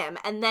him.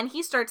 And then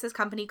he starts this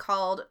company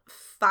called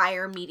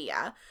Fyre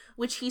Media,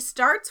 which he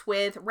starts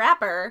with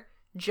rapper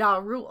Ja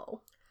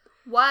Rule.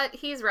 What?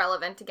 He's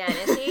relevant again,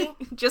 is he?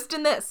 Just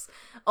in this.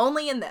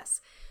 Only in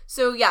this.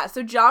 So yeah, so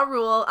Ja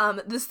Rule,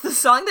 the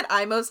song that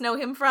I most know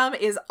him from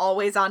is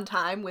Always on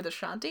Time with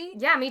Ashanti.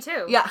 Yeah, me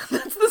too. Yeah,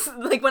 that's this,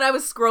 like, when I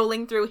was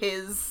scrolling through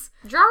his...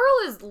 Ja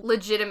Rule is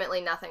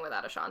legitimately nothing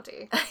without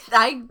Ashanti.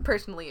 I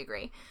personally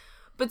agree.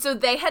 But so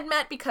they had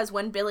met because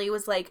when Billy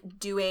was, like,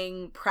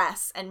 doing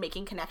press and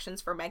making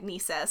connections for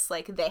Magnesis,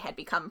 like, they had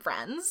become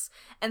friends.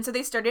 And so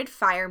they started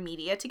Fyre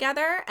Media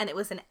together, and it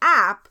was an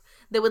app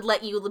that would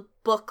let you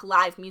book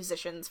live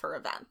musicians for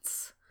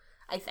events,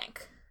 I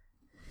think.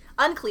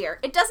 Unclear.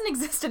 It doesn't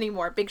exist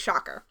anymore. Big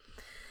shocker.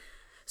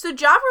 So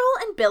Ja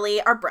Rule and Billy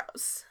are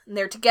bros. And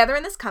they're together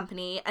in this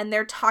company, and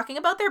they're talking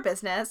about their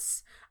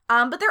business,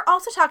 but they're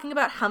also talking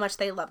about how much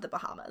they love the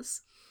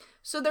Bahamas.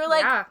 So they're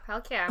like... Yeah,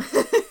 heck yeah.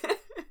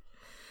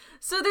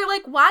 So they're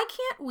like, why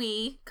can't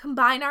we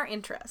combine our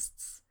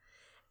interests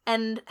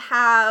and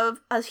have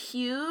a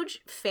huge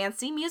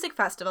fancy music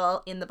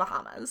festival in the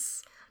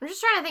Bahamas? I'm just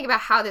trying to think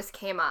about how this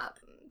came up.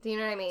 Do you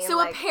know what I mean?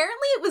 So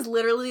apparently it was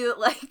literally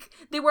like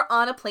they were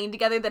on a plane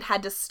together that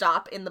had to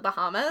stop in the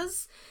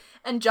Bahamas.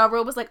 And Ja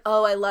Rule was like,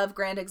 oh, I love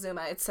Grand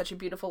Exuma. It's such a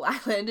beautiful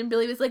island. And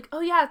Billy was like,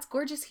 oh yeah, it's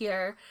gorgeous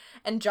here.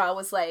 And Ja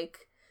was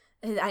like,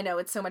 I know,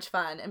 it's so much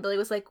fun. And Billy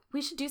was like,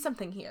 we should do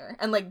something here.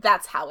 And like,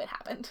 that's how it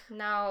happened.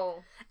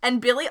 No.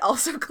 And Billy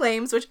also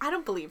claims, which I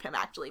don't believe him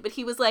actually, but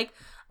he was like,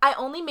 I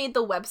only made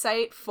the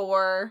website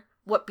for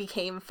what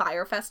became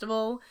Fyre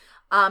Festival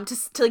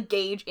to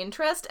gauge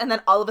interest, and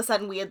then all of a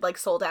sudden we had like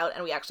sold out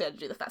and we actually had to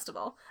do the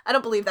festival. I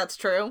don't believe that's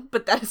true,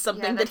 but that is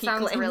something that he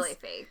claims. Sounds really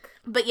fake.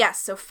 But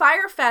yes, so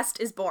Fyre Fest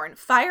is born.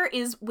 Fyre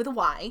is with a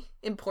Y,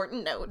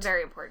 important note.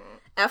 Very important.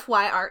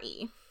 Fyre.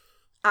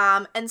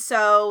 And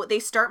so they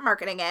start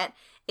marketing it.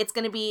 It's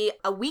going to be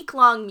a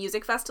week-long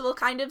music festival,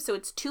 kind of, so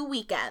it's 2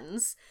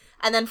 weekends.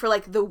 And then for,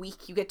 like, the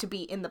week, you get to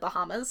be in the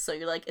Bahamas, so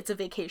you're like, it's a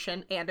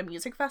vacation and a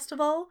music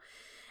festival.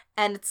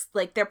 And it's,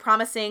 like, they're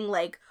promising,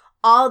 like,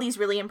 all these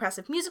really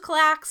impressive musical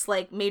acts,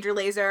 like Major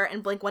Lazer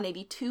and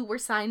Blink-182 were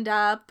signed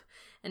up,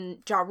 and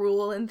Ja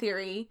Rule, in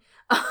theory.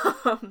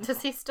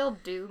 Does he still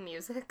do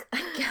music?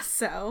 I guess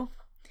so.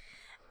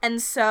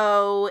 And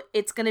so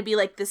it's going to be,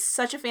 like, this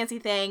such a fancy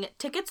thing.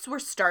 Tickets were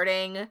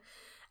starting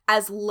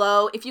as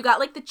low. If you got,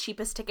 like, the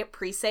cheapest ticket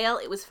pre-sale,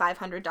 it was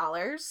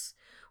 $500,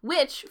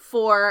 which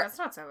for That's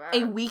not so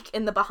bad. a week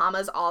in the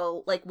Bahamas,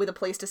 all, like, with a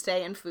place to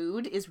stay and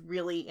food is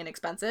really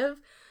inexpensive.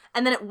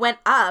 And then it went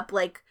up,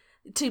 like,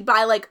 to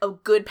buy, like, a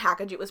good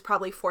package, it was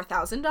probably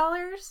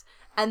 $4,000.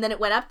 And then it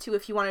went up to,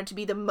 if you wanted to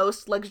be the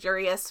most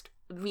luxurious,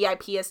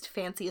 VIPest,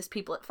 fanciest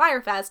people at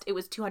Fyre Fest, it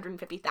was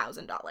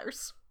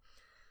 $250,000.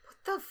 What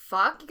the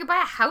fuck? You could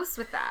buy a house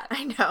with that.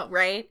 I know,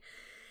 right?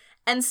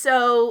 And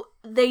so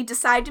they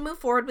decide to move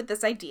forward with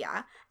this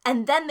idea,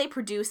 and then they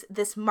produce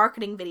this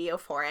marketing video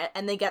for it,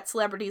 and they get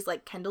celebrities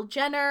like Kendall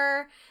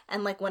Jenner,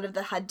 and, like, one of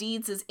the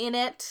Hadids is in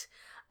it.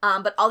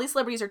 But all these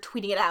celebrities are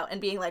tweeting it out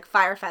and being like,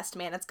 Fyre Fest,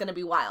 man, it's gonna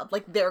be wild.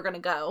 Like, they're gonna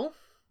go.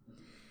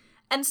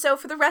 And so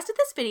for the rest of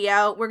this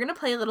video, we're gonna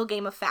play a little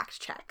game of fact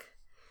check.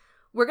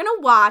 We're gonna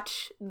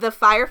watch the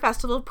Fyre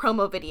Festival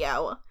promo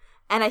video,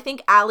 and I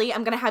think, Allie,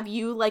 I'm gonna have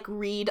you, like,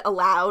 read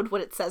aloud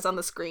what it says on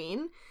the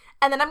screen,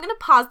 and then I'm gonna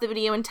pause the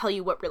video and tell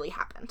you what really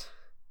happened.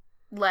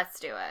 Let's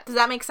do it. Does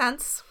that make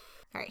sense?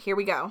 All right, here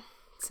we go.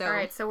 All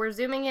right, so we're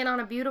zooming in on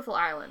a beautiful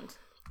island.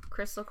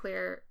 Crystal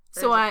clear.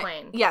 There's So a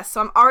plane.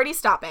 so I'm already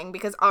stopping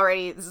because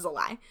already this is a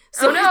lie.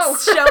 So Oh, no.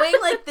 it's showing,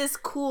 like, this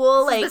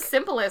cool, This like, is the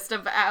simplest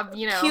of,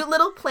 cute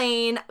little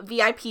plane.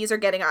 VIPs are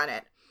getting on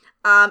it.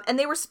 And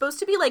they were supposed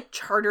to be, like,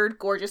 chartered,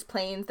 gorgeous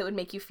planes that would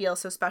make you feel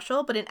so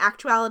special, but in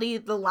actuality,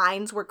 the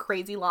lines were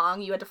crazy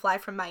long. You had to fly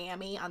from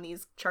Miami on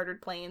these chartered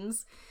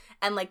planes,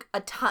 and, like,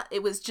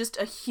 it was just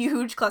a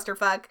huge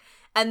clusterfuck.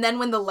 And then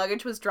when the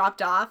luggage was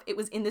dropped off, it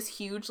was in this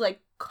huge,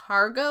 like,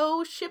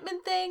 cargo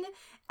shipment thing,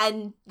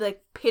 and,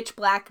 like, pitch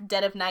black,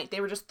 dead of night, they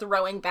were just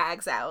throwing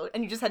bags out,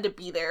 and you just had to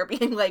be there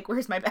being like,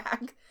 where's my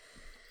bag?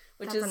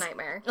 Which That's is a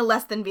nightmare.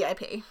 less than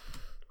VIP.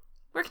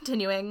 We're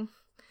continuing.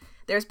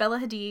 There's Bella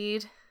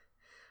Hadid.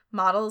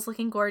 Models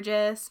looking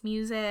gorgeous.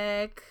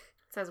 Music.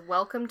 It says,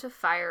 welcome to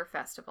Fyre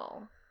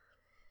Festival.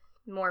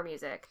 More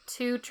music.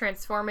 2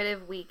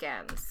 transformative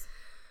weekends.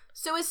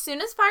 So as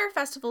soon as Fyre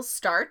Festival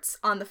starts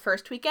on the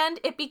first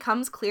weekend, it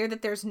becomes clear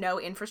that there's no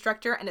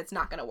infrastructure and it's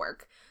not going to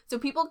work. So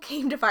people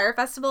came to Fyre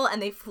Festival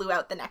and they flew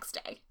out the next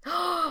day.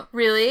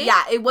 Really?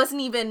 Yeah, it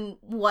wasn't even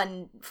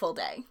one full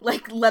day.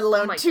 Like, let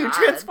alone my 2 God.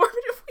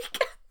 transformative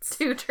weekends.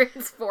 2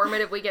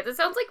 transformative weekends. It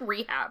sounds like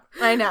rehab.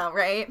 I know,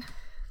 right?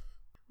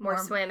 More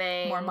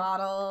swimming. More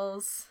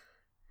models.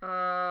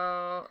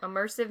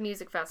 Immersive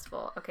music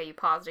festival. Okay, you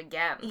paused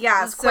again.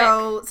 Yeah, This is quick.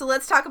 so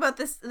let's talk about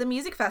the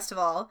music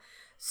festival.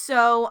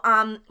 So,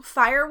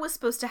 Fyre was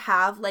supposed to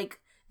have, like,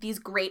 these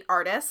great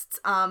artists.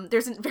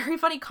 There's a very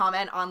funny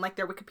comment on, like,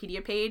 their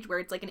Wikipedia page where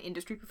it's, like, an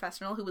industry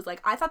professional who was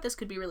like, I thought this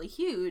could be really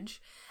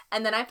huge.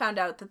 And then I found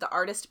out that the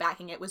artist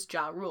backing it was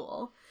Ja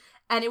Rule.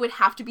 And it would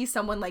have to be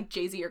someone like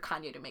Jay-Z or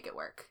Kanye to make it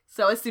work.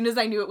 So as soon as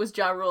I knew it was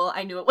Ja Rule,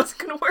 I knew it wasn't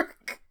going to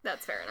work.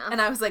 That's fair enough.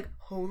 And I was like,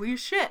 holy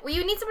shit. Well,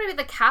 you need somebody with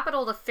the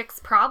capital to fix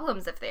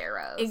problems if they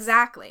arose.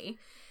 Exactly.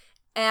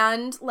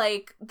 And,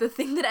 like, the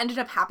thing that ended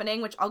up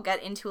happening, which I'll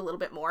get into a little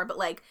bit more, but,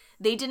 like,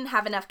 they didn't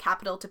have enough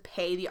capital to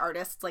pay the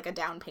artists, like, a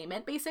down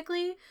payment,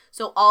 basically.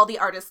 So all the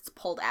artists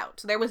pulled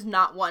out. So there was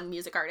not one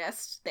music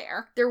artist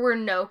there. There were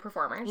no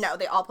performers. No,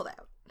 they all pulled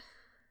out.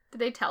 Did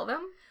they tell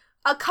them?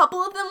 A couple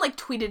of them, like,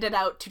 tweeted it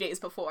out 2 days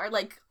before.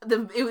 Like,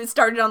 it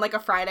started on, like, a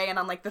Friday, and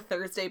on, like, the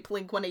Thursday,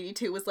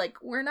 Blink-182 was like,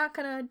 we're not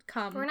gonna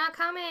come. We're not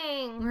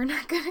coming. We're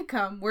not gonna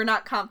come. We're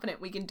not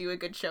confident we can do a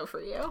good show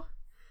for you.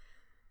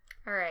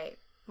 All right.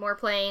 More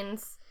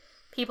planes.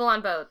 People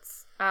on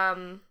boats.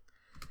 On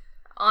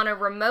a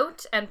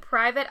remote and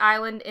private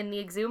island in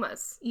the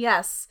Exumas.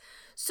 Yes.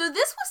 So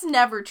this was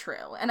never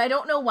true, and I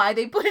don't know why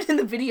they put it in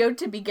the video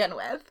to begin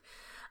with.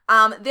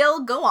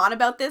 They'll go on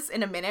about this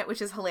in a minute,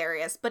 which is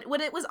hilarious. But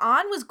what it was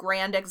on was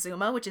Grand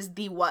Exuma, which is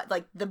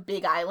the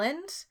big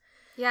island.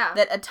 Yeah.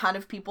 That a ton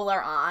of people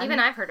are on. Even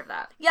I've heard of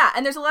that. Yeah,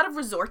 and there's a lot of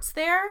resorts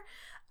there.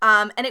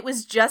 And it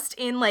was just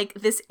in, like,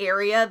 this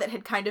area that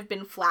had kind of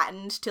been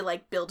flattened to,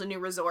 like, build a new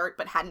resort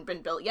but hadn't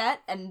been built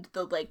yet. And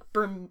the, like,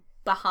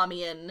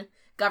 Bahamian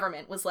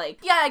government was like,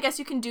 yeah, I guess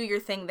you can do your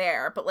thing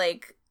there. But,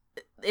 like,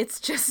 it's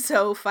just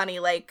so funny.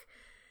 Like,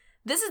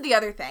 this is the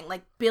other thing.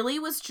 Like, Billy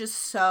was just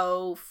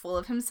so full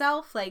of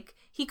himself. Like,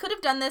 he could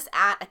have done this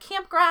at a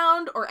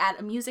campground or at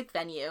a music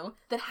venue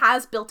that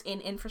has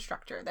built-in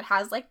infrastructure, that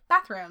has, like,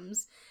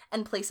 bathrooms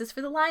and places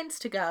for the lines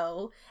to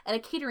go and a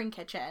catering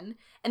kitchen.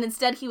 And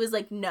instead he was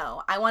like,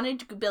 no, I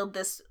wanted to build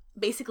this,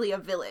 basically a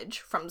village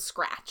from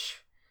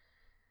scratch.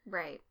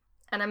 Right.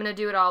 And I'm going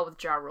to do it all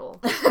with Ja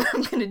Rule.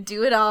 I'm going to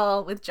do it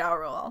all with Ja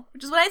Rule,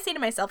 which is what I say to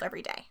myself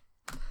every day.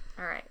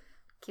 All right.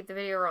 Keep the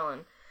video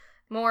rolling.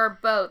 More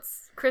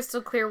boats.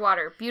 Crystal clear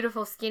water.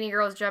 Beautiful skinny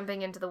girls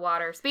jumping into the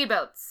water.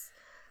 Speedboats.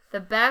 The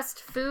best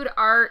food,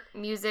 art,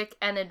 music,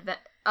 and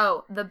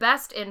the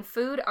best in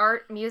food,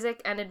 art,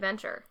 music, and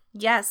adventure.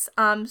 Yes.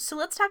 So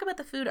let's talk about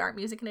the food, art,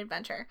 music, and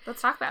adventure.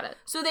 Let's talk about it.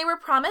 So they were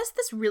promised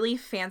this really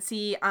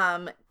fancy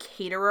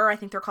caterer. I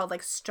think they're called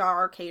like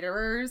Star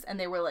Caterers, and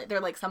they're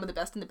like some of the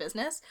best in the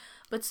business.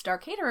 But Star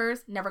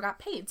Caterers never got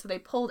paid, so they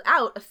pulled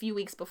out a few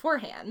weeks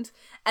beforehand.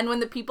 And when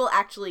the people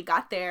actually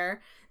got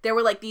there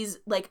were like these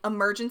like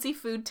emergency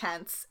food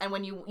tents, and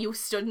when you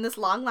stood in this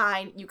long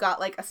line, you got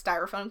like a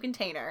styrofoam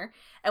container,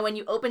 and when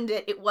you opened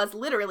it, it was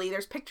literally,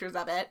 there's pictures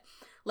of it,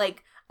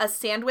 like a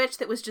sandwich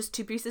that was just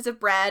 2 pieces of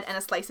bread and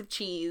a slice of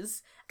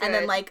cheese. Good. And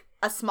then like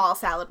a small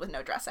salad with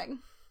no dressing.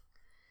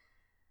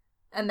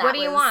 And that what do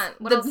you want?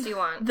 What else do you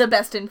want? The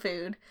best in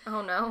food.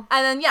 Oh no.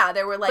 And then yeah,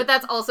 there were like, but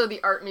that's also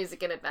the art,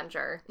 music, and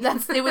adventure.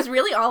 It was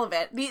really all of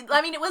it.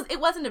 It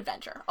was an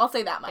adventure. I'll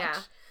say that much.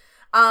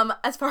 Yeah.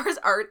 As far as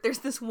art, there's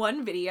this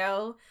one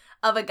video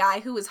of a guy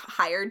who was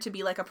hired to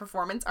be like a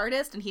performance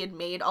artist, and he had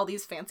made all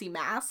these fancy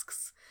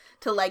masks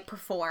to like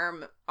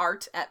perform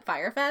art at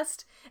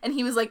Firefest, and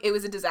he was like, it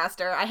was a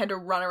disaster. I had to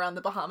run around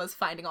the Bahamas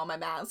finding all my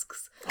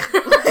masks.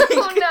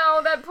 Oh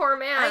no, that poor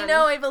man. I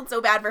know, I felt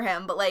so bad for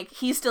him, but like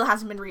he still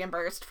hasn't been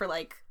reimbursed for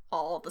like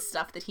all the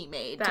stuff that he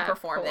made to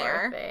perform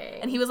there.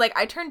 Thing. And he was like,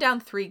 I turned down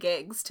 3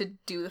 gigs to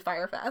do the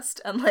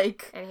Firefest, and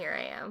like, and here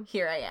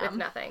I am with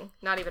nothing,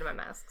 not even my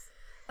masks.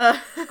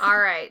 All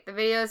right, the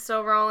video is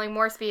still rolling.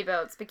 More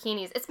speedboats,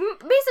 bikinis. It's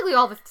basically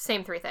all the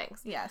same 3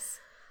 things.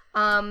 Yes.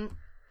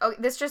 Oh,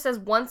 this just says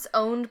once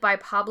owned by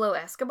Pablo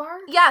Escobar?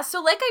 Yeah,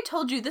 so like I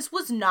told you, this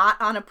was not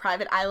on a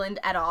private island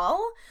at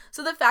all.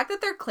 So the fact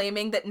that they're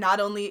claiming that not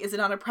only is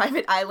it on a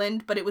private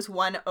island, but it was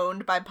one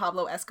owned by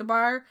Pablo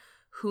Escobar,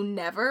 who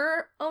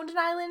never owned an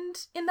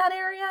island in that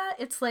area,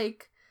 it's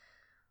like...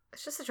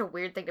 It's just such a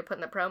weird thing to put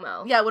in the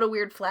promo. Yeah, what a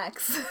weird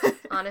flex.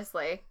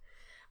 Honestly.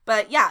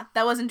 But yeah,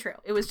 that wasn't true.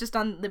 It was just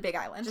on the big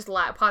island. Just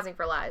pausing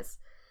for lies.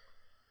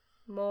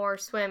 More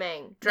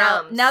swimming.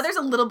 Drums. Now there's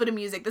a little bit of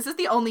music. This is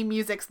the only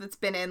music that's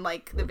been in,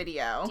 like, the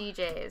video.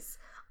 DJs.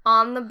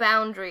 On the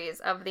boundaries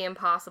of the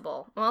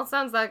impossible. Well, it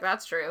sounds like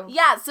that's true.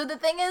 Yeah, so the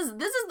thing is,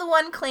 this is the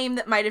one claim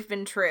that might have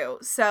been true.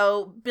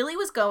 So Billy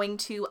was going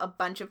to a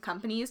bunch of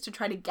companies to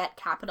try to get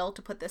capital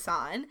to put this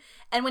on.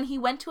 And when he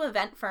went to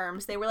event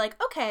firms, they were like,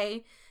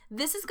 okay,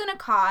 this is going to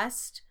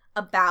cost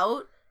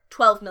about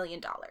 $12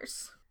 million.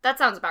 That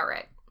sounds about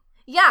right.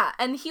 Yeah,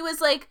 and he was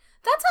like,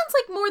 that sounds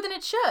like more than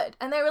it should.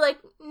 And they were like,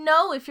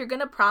 no, if you're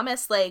going to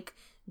promise, like,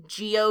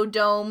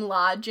 Geodome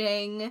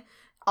lodging,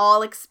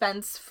 all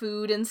expense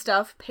food and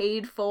stuff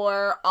paid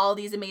for, all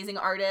these amazing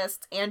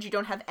artists, and you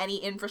don't have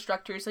any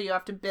infrastructure, so you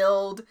have to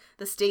build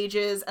the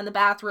stages and the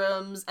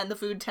bathrooms and the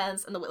food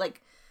tents and the,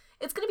 like,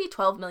 it's going to be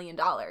 $12 million.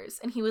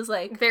 And he was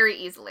like... Very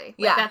easily. Like,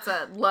 yeah. That's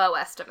a low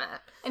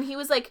estimate. And he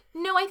was like,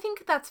 no, I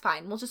think that's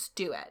fine. We'll just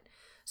do it.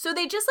 So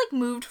they just, like,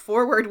 moved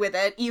forward with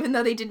it, even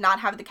though they did not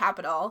have the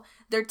capital.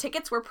 Their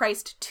tickets were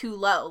priced too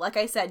low. Like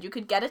I said, you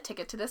could get a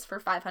ticket to this for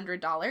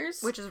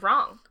 $500. Which is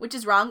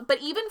wrong.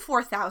 But even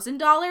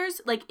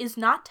 $4,000, like, is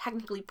not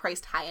technically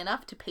priced high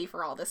enough to pay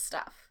for all this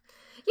stuff.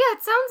 Yeah,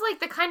 it sounds like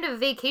the kind of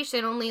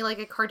vacation only, like,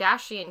 a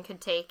Kardashian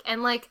could take.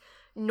 And, like,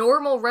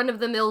 normal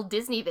run-of-the-mill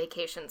Disney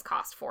vacations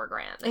cost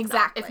 $4,000.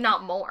 Exactly. If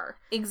not more.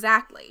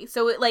 Exactly.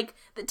 So, it, like,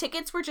 the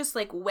tickets were just,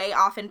 like, way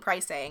off in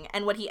pricing,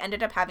 and what he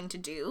ended up having to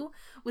do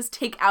was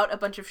take out a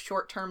bunch of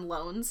short-term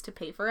loans to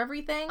pay for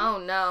everything. Oh,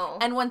 no.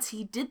 And once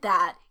he did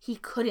that, he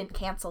couldn't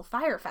cancel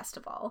Fire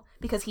Festival,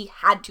 because he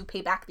had to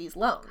pay back these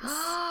loans.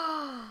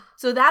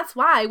 So that's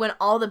why when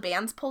all the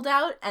bands pulled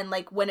out, and,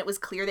 like, when it was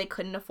clear they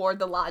couldn't afford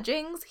the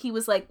lodgings, he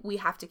was like, we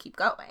have to keep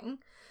going.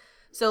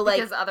 So, like,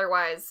 because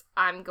otherwise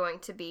I'm going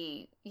to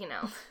be, you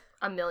know,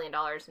 $1 million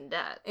in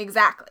debt.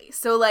 Exactly.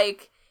 So,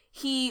 like,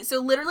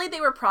 so literally they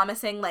were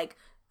promising, like,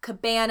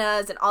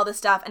 cabanas and all this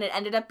stuff, and it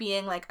ended up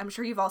being, like, I'm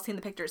sure you've all seen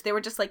the pictures, they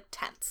were just, like,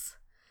 tents.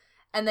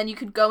 And then you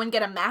could go and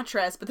get a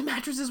mattress, but the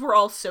mattresses were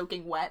all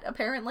soaking wet,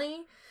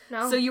 apparently.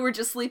 No. So you were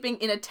just sleeping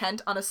in a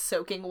tent on a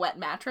soaking wet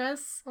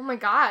mattress. Oh my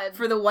god.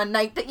 For the one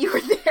night that you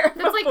were there.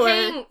 That's like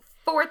paying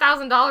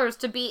 $4,000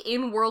 to be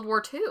in World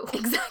War II.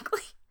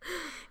 Exactly.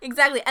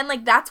 Exactly. And,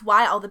 like, that's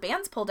why all the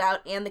bands pulled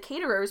out and the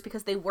caterers,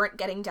 because they weren't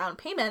getting down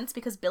payments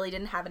because Billy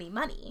didn't have any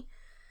money.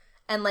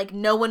 And, like,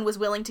 no one was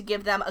willing to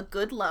give them a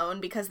good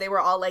loan because they were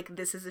all like,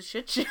 this is a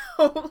shit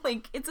show.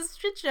 Like, it's a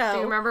shit show. Do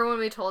you remember when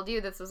we told you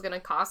this was going to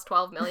cost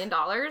 $12 million?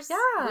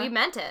 Yeah. We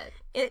meant it.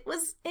 It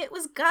was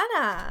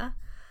gonna.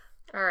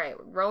 All right,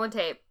 rolling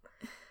tape.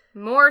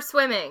 More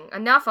swimming.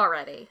 Enough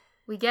already.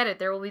 We get it.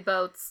 There will be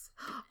boats.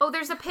 Oh,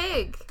 there's a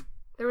pig.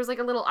 There was, like,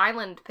 a little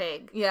island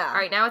pig. Yeah. All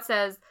right, now it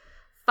says,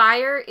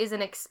 Fire is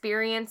an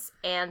experience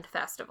and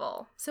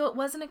festival. So it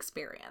was an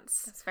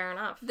experience. That's fair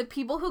enough. The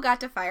people who got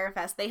to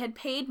Firefest, they had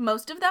paid,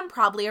 most of them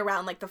probably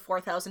around, like, the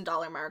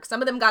 $4,000 mark.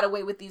 Some of them got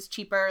away with these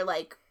cheaper,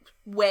 like,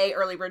 way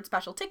early bird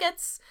special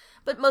tickets,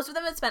 but most of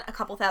them had spent a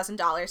couple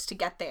 $1,000s to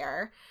get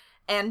there.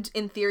 And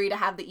in theory, to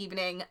have the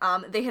evening.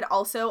 They had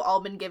also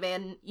all been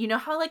given, you know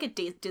how, like, at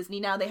Disney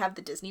now, they have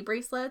the Disney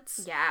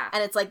bracelets? Yeah.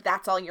 And it's like,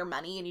 that's all your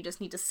money and you just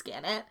need to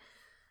scan it.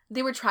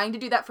 They were trying to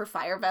do that for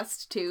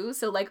Firefest, too.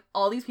 So, like,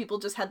 all these people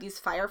just had these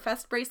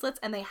Firefest bracelets,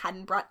 and they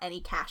hadn't brought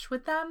any cash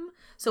with them.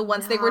 So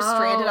once they were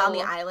stranded on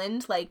the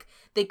island, like,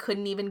 they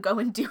couldn't even go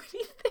and do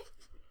anything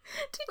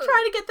to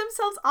try to get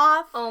themselves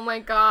off. Oh, my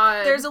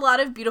God. There's a lot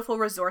of beautiful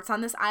resorts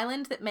on this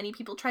island that many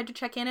people tried to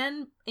check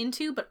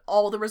into, but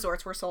all the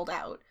resorts were sold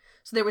out.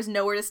 So there was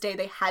nowhere to stay.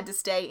 They had to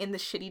stay in the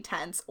shitty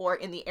tents or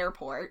in the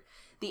airport.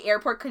 The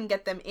airport couldn't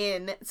get them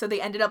in, so they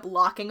ended up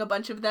locking a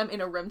bunch of them in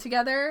a room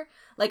together.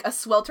 Like a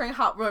sweltering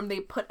hot room, they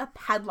put a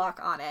padlock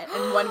on it,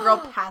 and one girl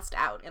passed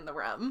out in the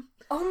room.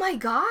 Oh my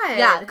God.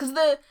 Yeah, because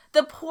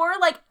the poor,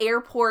 like,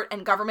 airport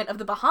and government of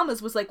the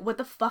Bahamas was like, what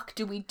the fuck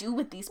do we do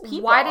with these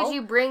people? Why did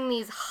you bring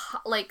these,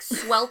 like,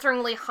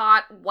 swelteringly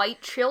hot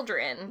white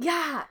children?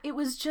 Yeah, it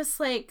was just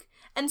like...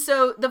 And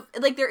so,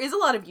 there is a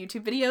lot of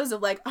YouTube videos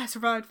of, like, I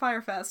survived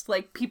Firefest,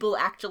 like, people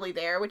actually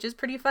there, which is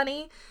pretty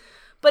funny.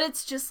 But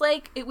it's just,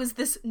 like, it was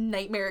this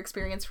nightmare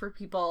experience for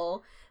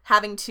people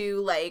having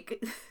to,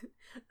 like...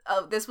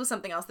 Oh, this was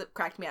something else that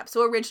cracked me up.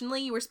 So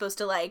originally you were supposed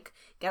to, like,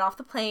 get off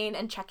the plane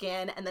and check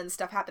in, and then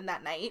stuff happened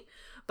that night.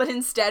 But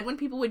instead, when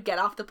people would get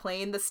off the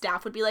plane, the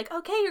staff would be like,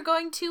 okay, you're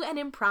going to an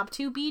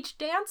impromptu beach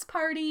dance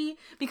party,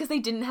 because they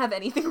didn't have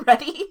anything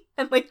ready,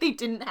 and, like, they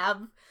didn't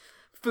have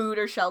food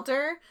or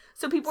shelter.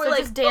 So people were like,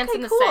 just dance okay,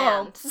 in the cool.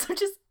 sand. So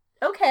just,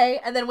 okay.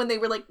 And then when they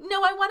were like,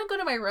 no, I want to go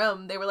to my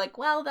room, they were like,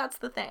 well, that's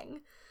the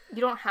thing. You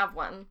don't have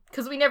one,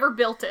 because we never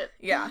built it.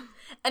 Yeah.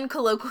 And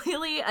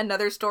colloquially,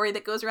 another story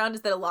that goes around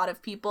is that a lot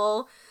of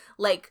people,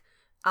 like,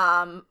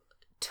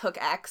 took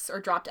X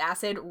or dropped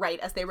acid right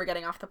as they were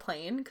getting off the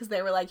plane, because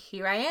they were like,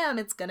 here I am,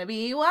 it's gonna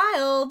be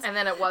wild. And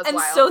then it was and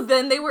wild. So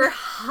then they were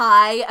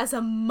high as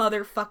a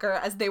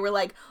motherfucker as they were,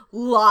 like,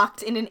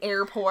 locked in an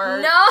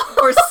airport. No!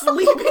 Or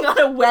sleeping on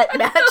a wet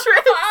mattress.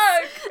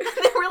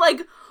 And they were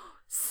like,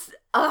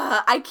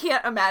 I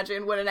can't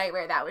imagine what a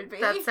nightmare that would be.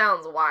 That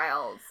sounds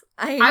wild.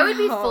 I would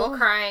be full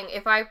crying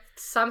if I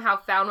somehow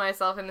found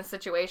myself in this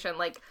situation.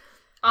 Like,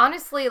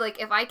 honestly,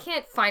 like, if I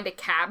can't find a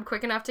cab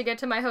quick enough to get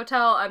to my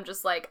hotel, I'm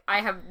just, like,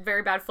 I have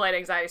very bad flight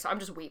anxiety, so I'm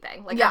just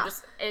weeping. Like, yeah. I'm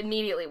just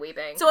immediately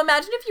weeping. So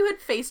imagine if you had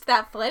faced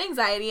that flight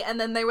anxiety, and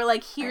then they were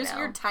like, here's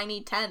your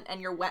tiny tent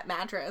and your wet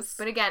mattress.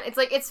 But again, it's,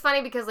 like, it's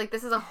funny because, like,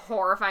 this is a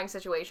horrifying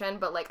situation,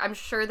 but, like, I'm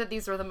sure that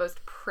these are the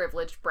most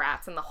privileged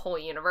brats in the whole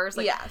universe.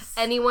 Like, yes.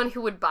 Anyone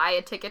who would buy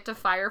a ticket to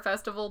Fire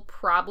Festival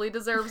probably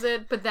deserves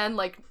it, but then,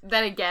 like,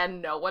 then again,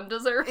 no one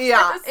deserves it.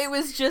 Yeah, it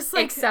was just,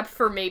 like... Except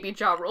for maybe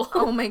Ja Rule.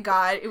 Oh my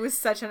god, it was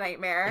such a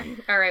nightmare.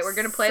 All right, we're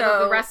gonna play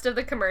the rest of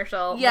the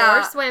commercial. Yeah.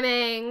 More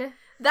swimming.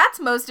 That's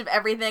most of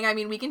everything. I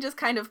mean, we can just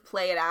kind of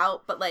play it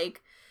out, but,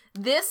 like,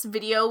 this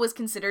video was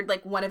considered,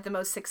 like, one of the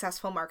most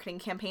successful marketing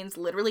campaigns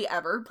literally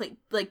ever.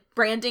 Like,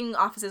 branding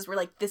offices were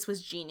like, this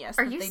was genius.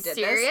 Are you serious?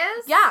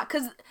 This. Yeah,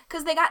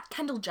 because they got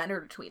Kendall Jenner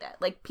to tweet it.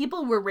 Like,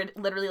 people were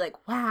literally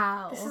like,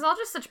 wow. This is all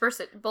just such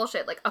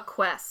bullshit. Like, a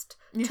quest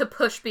to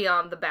push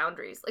beyond the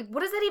boundaries. Like,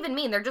 what does that even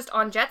mean? They're just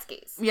on jet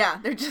skis. Yeah,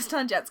 they're just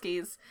on jet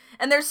skis.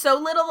 And there's so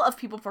little of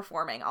people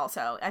performing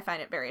also. I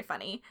find it very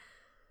funny.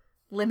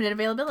 Limited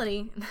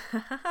availability.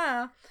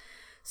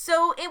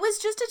 So it was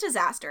just a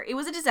disaster. It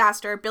was a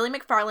disaster. Billy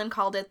McFarland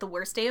called it the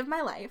worst day of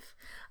my life.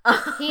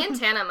 He and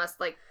Tana must,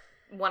 like,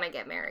 want to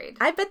get married.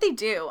 I bet they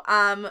do.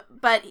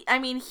 But, I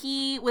mean,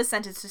 he was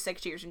sentenced to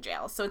 6 years in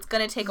jail, so it's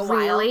gonna take a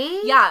while.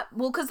 Really? Yeah.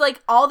 Well, because,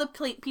 like, all the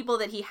people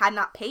that he had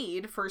not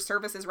paid for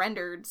services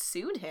rendered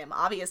sued him,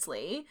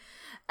 obviously.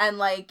 And,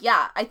 like,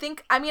 yeah,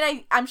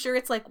 I'm sure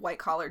it's, like,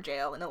 white-collar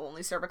jail, and he'll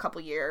only serve a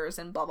couple years,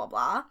 and blah, blah,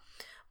 blah.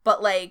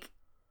 But, like,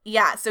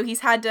 yeah, so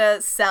he's had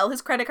to sell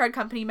his credit card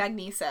company,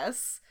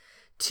 Magnesis,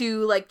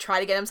 to, like,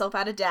 try to get himself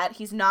out of debt.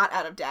 He's not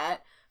out of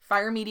debt.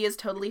 Fire Media is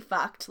totally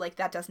fucked. Like,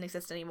 that doesn't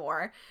exist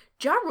anymore.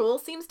 Ja Rule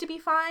seems to be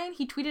fine.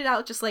 He tweeted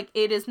out just, like,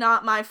 it is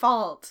not my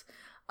fault.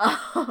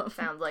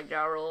 Sounds like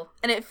Ja Rule.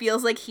 And it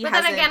feels like he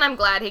hasn't... But then again, I'm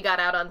glad he got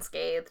out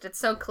unscathed. It's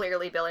so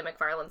clearly Billy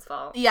McFarland's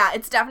fault. Yeah,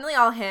 it's definitely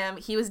all him.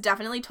 He was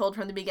definitely told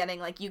from the beginning,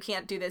 like, you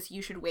can't do this.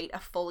 You should wait a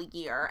full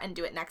year and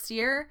do it next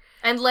year.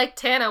 And, like,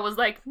 Tana was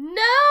like,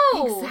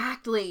 no!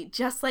 Exactly.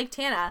 Just like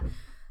Tana.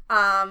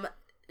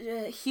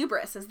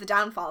 Hubris is the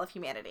downfall of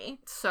humanity.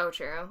 So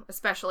true,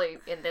 especially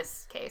in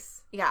this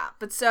case. Yeah,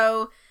 but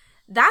so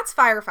that's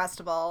Fyre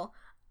Festival.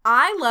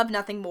 I love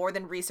nothing more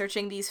than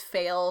researching these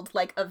failed,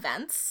 like,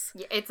 events.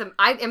 Yeah,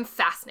 I am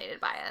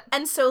fascinated by it.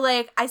 And so,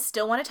 like, I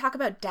still want to talk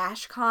about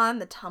DashCon,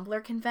 the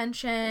Tumblr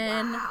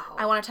convention. Wow.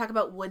 I want to talk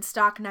about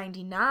Woodstock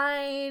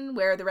 99,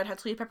 where the Red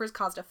Hot Chili Peppers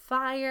caused a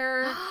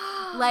fire.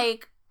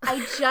 Like, I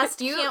just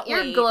can't You're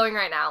wait. glowing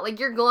right now. Like,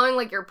 you're glowing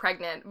like you're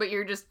pregnant, but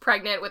you're just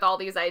pregnant with all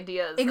these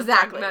ideas. Exactly. Of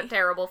talking about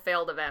terrible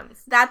failed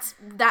events. That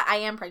I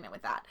am pregnant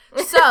with that.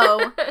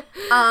 So,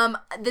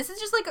 this is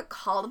just like a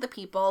call to the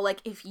people.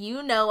 Like, if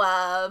you know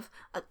of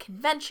a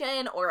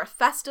convention or a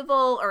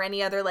festival or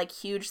any other like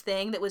huge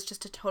thing that was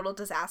just a total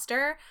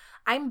disaster,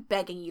 I'm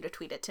begging you to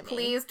tweet it to me.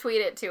 Please tweet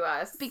it to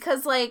us.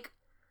 Because, like,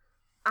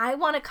 I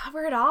want to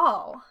cover it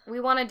all. We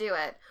want to do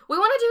it. We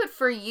want to do it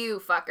for you,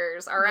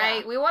 fuckers, all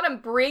right? Yeah. We want to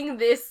bring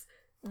this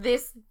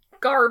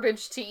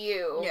garbage to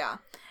you. Yeah.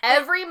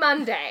 Every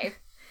Monday.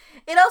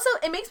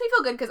 It makes me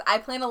feel good because I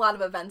plan a lot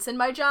of events in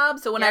my job,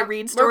 so when I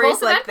read We're stories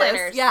both like event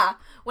this, planners.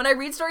 when I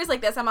read stories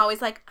like this, I'm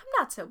always like, I'm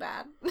not so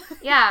bad.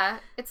 Yeah.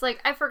 It's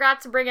like, I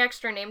forgot to bring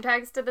extra name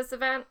tags to this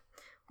event.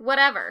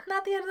 Whatever.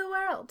 Not the end of the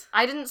world.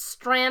 I didn't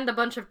strand a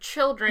bunch of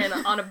children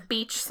on a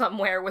beach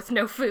somewhere with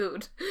no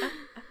food.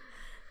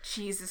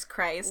 Jesus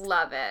Christ.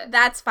 Love it.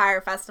 That's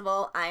Fyre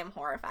Festival. I am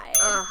horrified.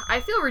 Ugh, I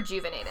feel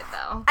rejuvenated,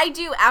 though. I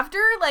do. After,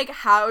 like,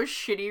 how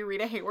shitty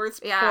Rita Hayworth's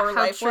poor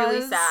life truly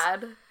was.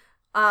 sad.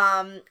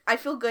 I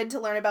feel good to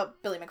learn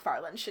about Billy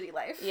McFarland's shitty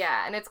life.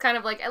 Yeah, and it's kind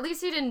of like, at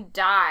least you didn't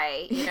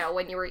die,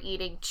 when you were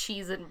eating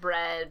cheese and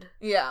bread.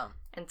 Yeah.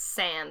 And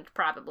sand,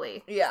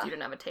 probably. Yeah. You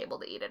didn't have a table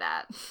to eat it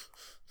at.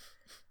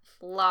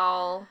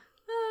 Lol.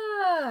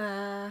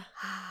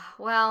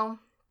 Well,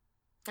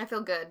 I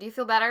feel good. Do you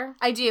feel better?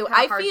 I do.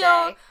 Had a hard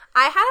day.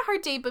 I had a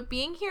hard day, but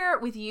being here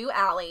with you,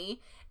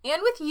 Allie,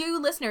 and with you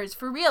listeners,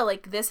 for real,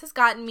 like, this has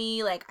gotten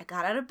me, like, I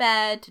got out of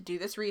bed to do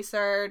this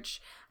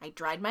research. I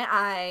dried my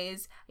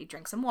eyes. I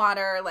drank some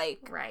water.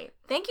 Like, Right.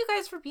 Thank you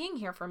guys for being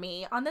here for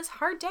me on this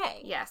hard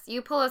day. Yes,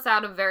 you pull us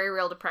out of very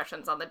real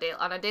depressions on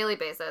a daily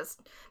basis.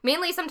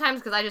 Mainly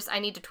sometimes because I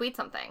need to tweet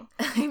something.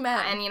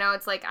 Amen. And,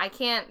 it's like, I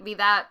can't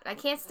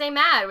stay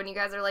mad when you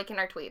guys are liking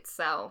our tweets,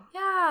 so.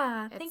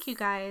 Yeah, thank you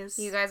guys.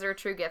 You guys are a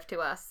true gift to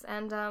us.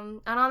 And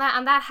on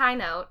that high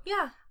note,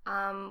 Yeah.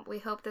 we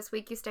hope this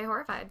week you stay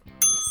horrified.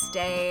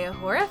 Stay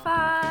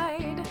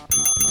horrified.